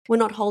we're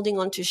not holding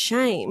on to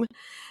shame,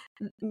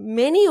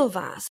 many of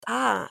us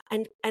are.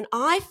 And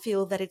I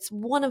feel that it's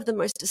one of the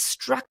most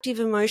destructive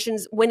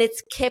emotions when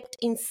it's kept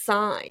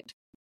inside.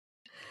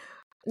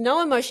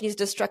 No emotion is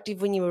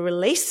destructive when you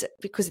release it,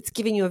 because it's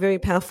giving you a very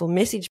powerful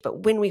message.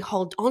 But when we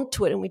hold on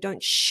to it and we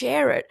don't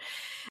share it,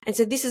 and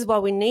so this is why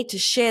we need to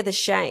share the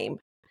shame.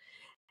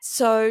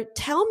 So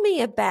tell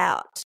me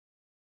about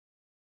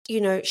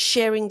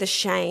sharing the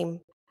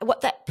shame,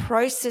 what that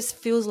process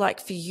feels like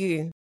for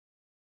you.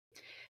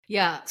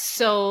 Yeah.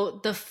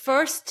 So the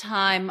first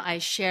time I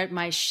shared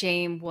my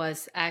shame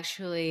was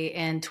actually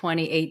in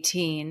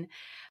 2018.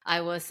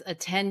 I was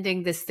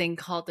attending this thing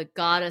called the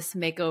Goddess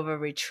Makeover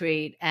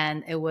Retreat,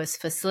 and it was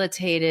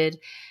facilitated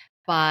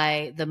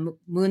by the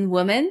Moon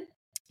Woman.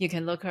 You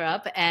can look her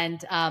up.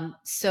 And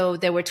so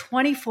there were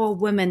 24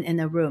 women in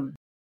the room.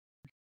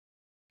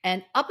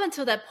 And up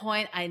until that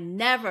point, I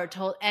never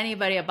told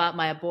anybody about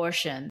my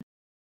abortion.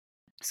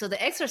 So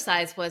the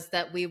exercise was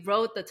that we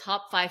wrote the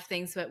top 5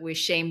 things that we're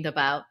shamed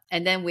about,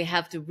 and then we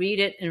have to read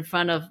it in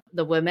front of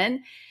the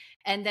women.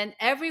 And then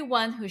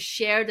everyone who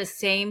shared the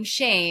same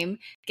shame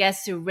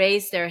gets to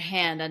raise their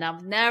hand. And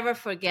I'll never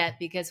forget,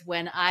 because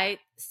when I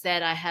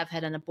said I have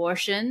had an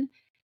abortion,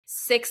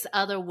 6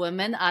 other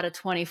women out of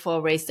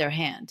 24 raised their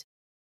hand.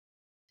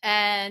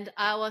 And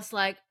I was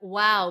like,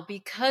 wow,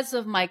 because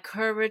of my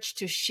courage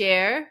to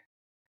share,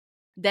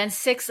 then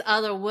 6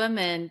 other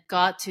women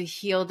got to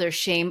heal their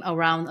shame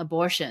around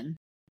abortion.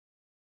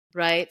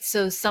 Right.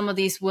 So some of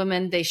these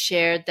women, they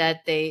shared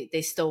that they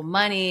stole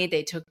money,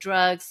 they took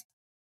drugs,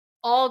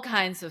 all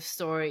kinds of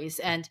stories.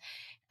 And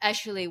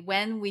actually,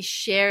 when we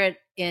share it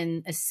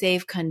in a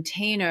safe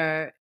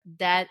container,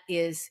 that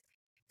is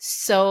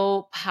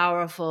so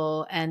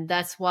powerful. And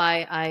that's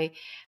why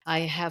I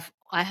have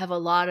a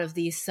lot of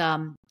these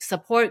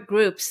support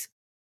groups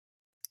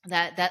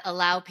that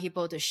allow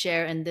people to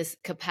share in this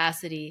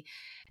capacity.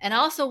 And I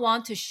also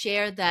want to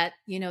share that,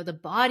 the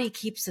body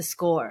keeps the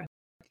score.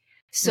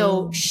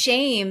 So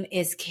shame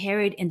is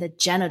carried in the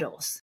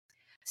genitals.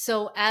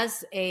 So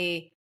as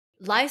a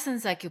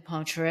licensed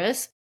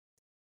acupuncturist,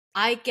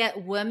 I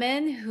get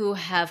women who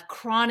have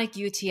chronic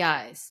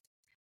UTIs,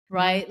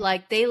 right?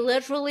 Like they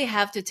literally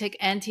have to take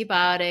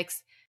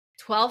antibiotics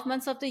 12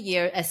 months of the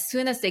year. As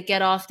soon as they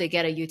get off, they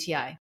get a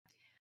UTI.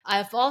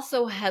 I've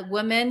also had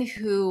women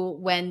who,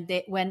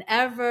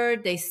 whenever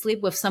they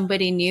sleep with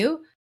somebody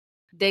new,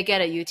 they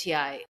get a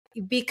UTI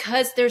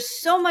because there's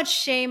so much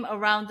shame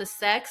around the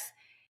sex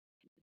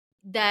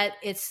that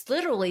it's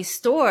literally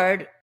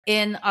stored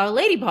in our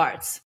lady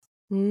parts.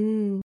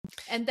 And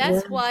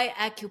that's why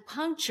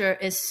acupuncture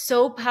is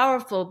so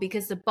powerful,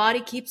 because the body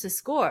keeps a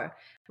score,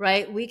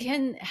 right? We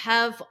can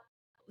have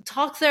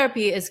talk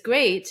therapy is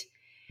great,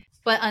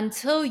 but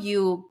until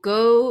you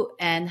go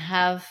and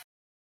have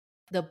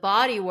the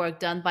body work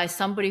done by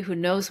somebody who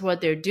knows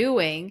what they're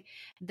doing,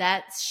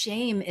 that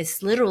shame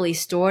is literally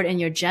stored in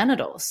your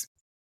genitals.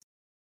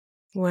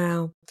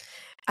 Wow.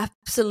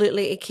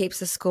 Absolutely, it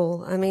keeps a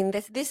score. I mean,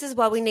 this is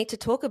why we need to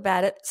talk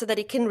about it, so that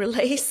it can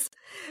release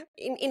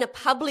in a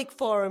public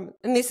forum.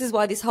 And this is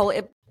why this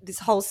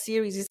whole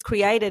series is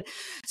created.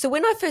 So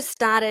when I first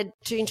started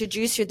to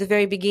introduce you at the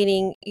very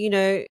beginning,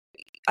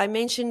 I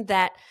mentioned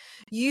that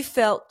you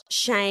felt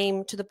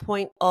shame to the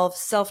point of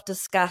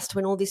self-disgust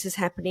when all this is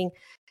happening.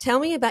 Tell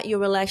me about your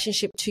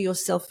relationship to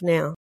yourself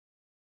now.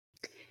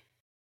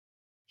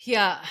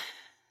 Yeah.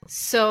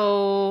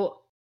 So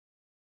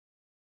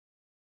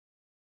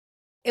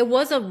it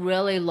was a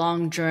really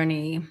long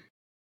journey,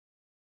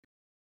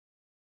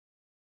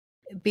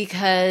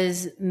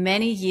 because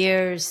many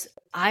years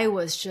I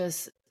was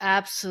just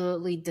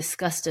absolutely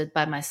disgusted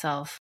by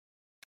myself.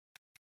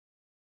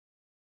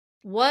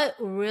 What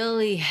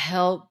really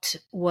helped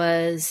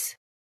was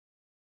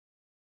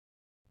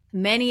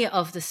many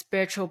of the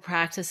spiritual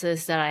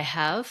practices that I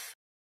have,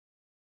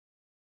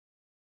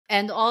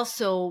 and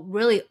also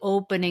really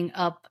opening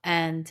up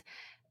and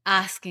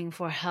asking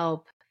for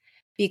help,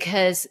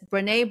 because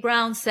Brené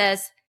Brown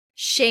says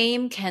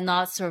shame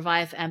cannot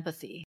survive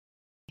empathy.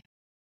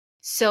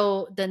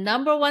 So the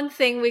number one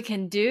thing we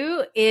can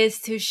do is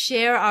to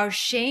share our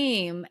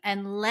shame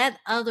and let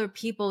other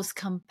people's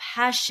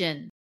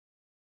compassion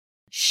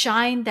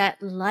shine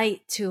that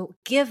light to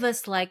give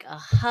us like a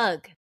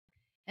hug.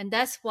 And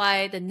that's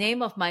why the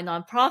name of my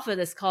nonprofit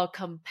is called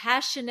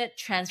Compassionate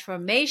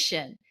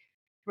Transformation,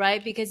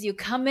 right? Because you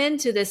come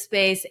into this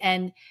space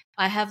and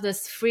I have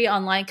this free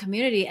online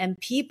community, and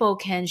people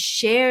can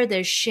share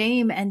their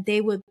shame and they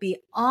would be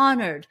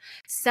honored,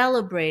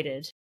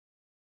 celebrated.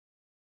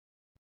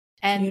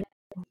 And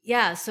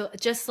yeah, so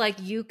just like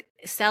you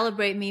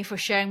celebrate me for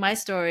sharing my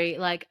story,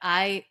 like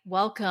I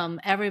welcome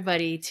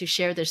everybody to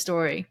share their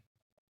story.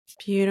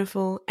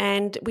 Beautiful.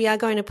 And we are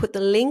going to put the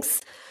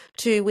links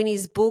to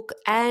Winnie's book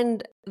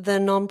and the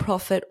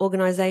nonprofit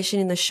organization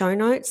in the show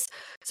notes.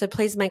 So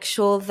please make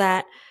sure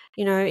that,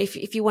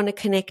 if you want to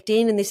connect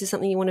in and this is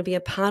something you want to be a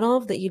part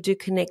of, that you do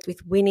connect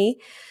with Winnie.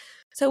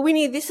 So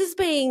Winnie, this has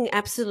been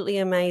absolutely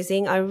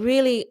amazing. I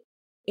really,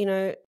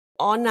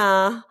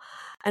 honor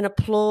and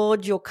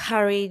applaud your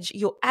courage,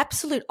 your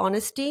absolute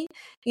honesty.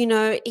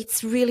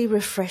 It's really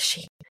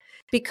refreshing,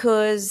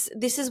 because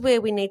this is where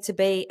we need to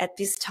be at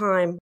this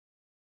time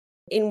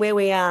in where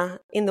we are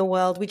in the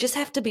world. We just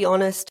have to be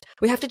honest.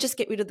 We have to just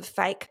get rid of the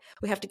fake.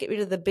 We have to get rid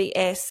of the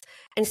BS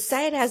and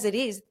say it as it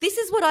is. This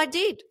is what I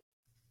did.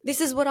 This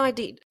is what I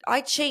did.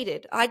 I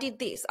cheated. I did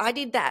this. I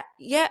did that.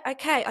 Yeah,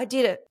 okay, I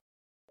did it.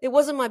 It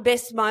wasn't my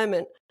best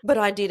moment, but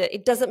I did it.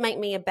 It doesn't make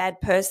me a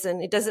bad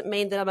person. It doesn't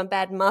mean that I'm a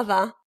bad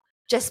mother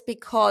just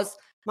because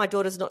my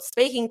daughter's not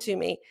speaking to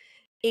me.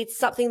 It's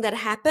something that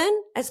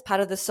happened as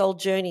part of the soul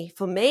journey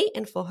for me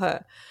and for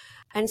her.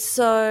 And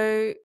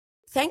so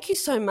thank you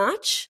so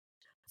much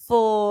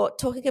for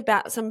talking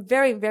about some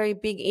very, very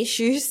big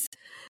issues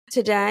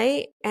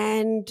today.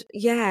 And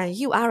yeah,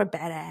 you are a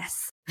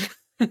badass.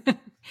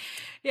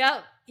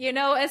 Yeah,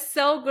 it's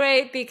so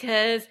great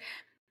because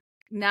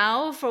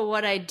now for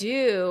what I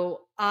do,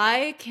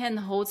 I can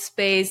hold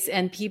space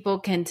and people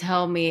can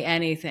tell me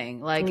anything.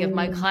 Like if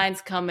my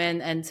clients come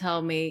in and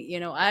tell me,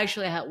 I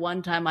actually had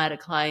one time I had a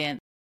client.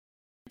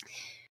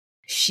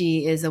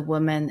 She is a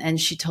woman and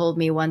she told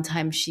me one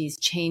time she's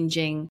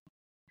changing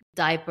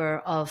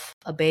diaper of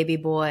a baby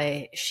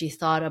boy. She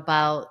thought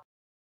about,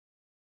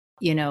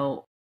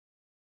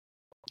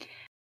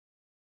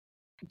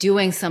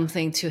 doing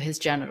something to his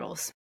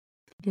genitals.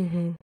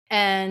 Mm-hmm.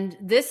 And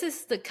this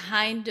is the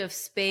kind of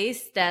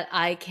space that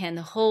I can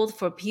hold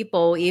for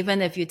people,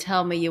 even if you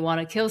tell me you want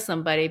to kill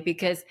somebody,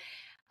 because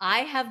I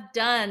have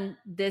done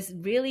this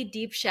really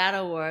deep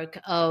shadow work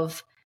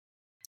of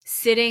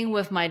sitting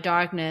with my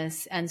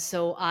darkness. And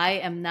so I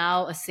am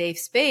now a safe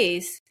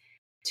space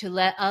to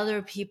let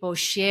other people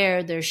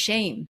share their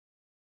shame.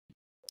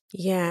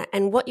 Yeah.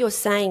 And what you're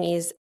saying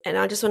is, and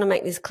I just want to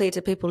make this clear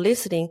to people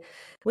listening,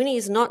 Winnie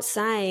is not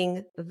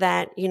saying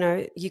that,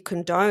 you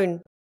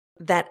condone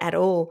that at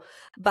all.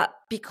 But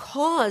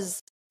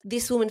because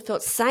this woman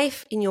felt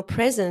safe in your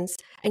presence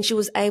and she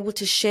was able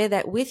to share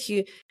that with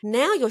you,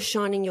 now you're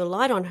shining your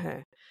light on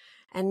her.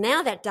 And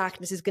now that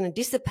darkness is going to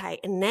dissipate.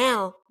 And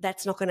now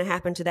that's not going to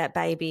happen to that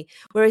baby.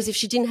 Whereas if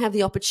she didn't have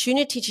the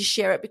opportunity to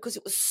share it because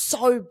it was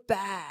so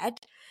bad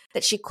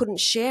that she couldn't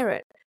share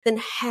it, then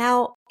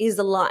how is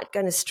the light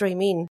going to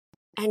stream in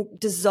and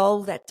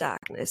dissolve that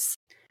darkness?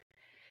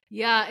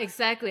 Yeah,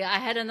 exactly. I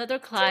had another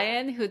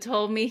client who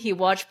told me he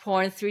watched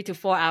porn 3 to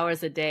 4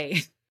 hours a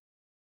day.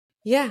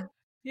 Yeah.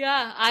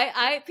 Yeah,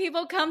 I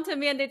people come to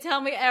me and they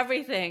tell me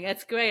everything.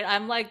 It's great.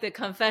 I'm like the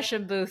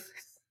confession booth.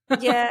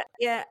 Yeah.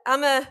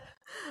 I'm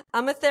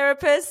a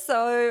therapist,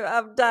 so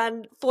I've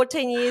done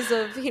 14 years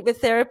of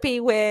hypnotherapy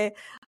where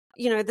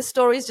the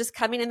stories just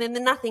come in and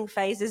then nothing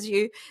phases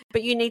you,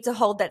 but you need to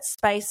hold that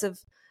space of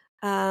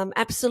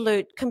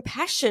absolute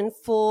compassion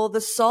for the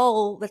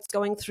soul that's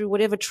going through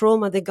whatever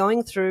trauma they're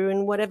going through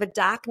and whatever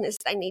darkness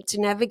they need to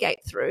navigate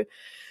through.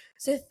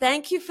 So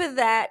thank you for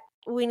that,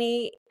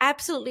 Winnie.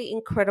 Absolutely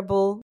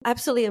incredible.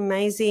 Absolutely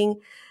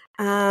amazing.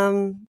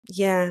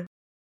 Yeah.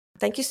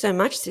 Thank you so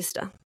much,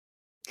 sister.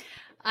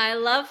 I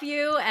love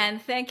you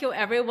and thank you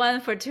everyone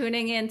for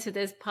tuning in to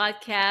this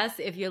podcast.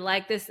 If you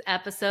like this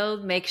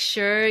episode, make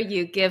sure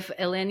you give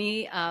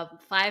Eleni a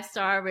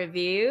 5-star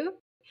review.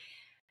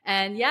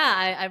 And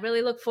yeah, I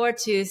really look forward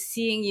to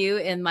seeing you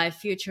in my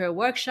future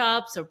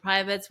workshops or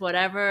privates,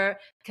 whatever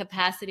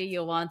capacity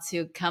you want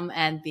to come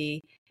and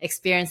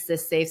experience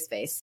this safe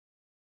space.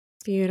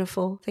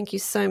 Beautiful. Thank you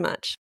so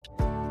much.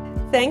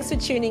 Thanks for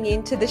tuning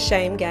in to The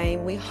Shame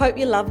Game. We hope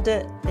you loved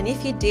it. And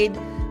if you did,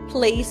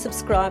 please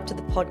subscribe to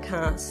the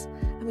podcast.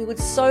 And we would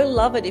so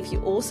love it if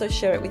you also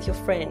share it with your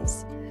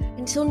friends.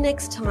 Until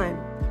next time,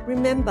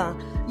 remember,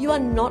 you are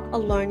not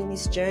alone in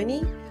this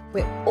journey.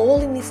 We're all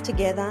in this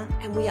together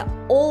and we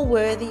are all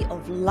worthy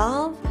of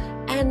love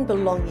and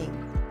belonging.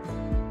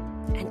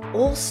 And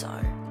also,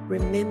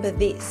 remember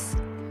this,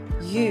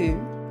 you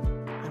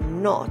are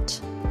not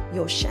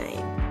your shame.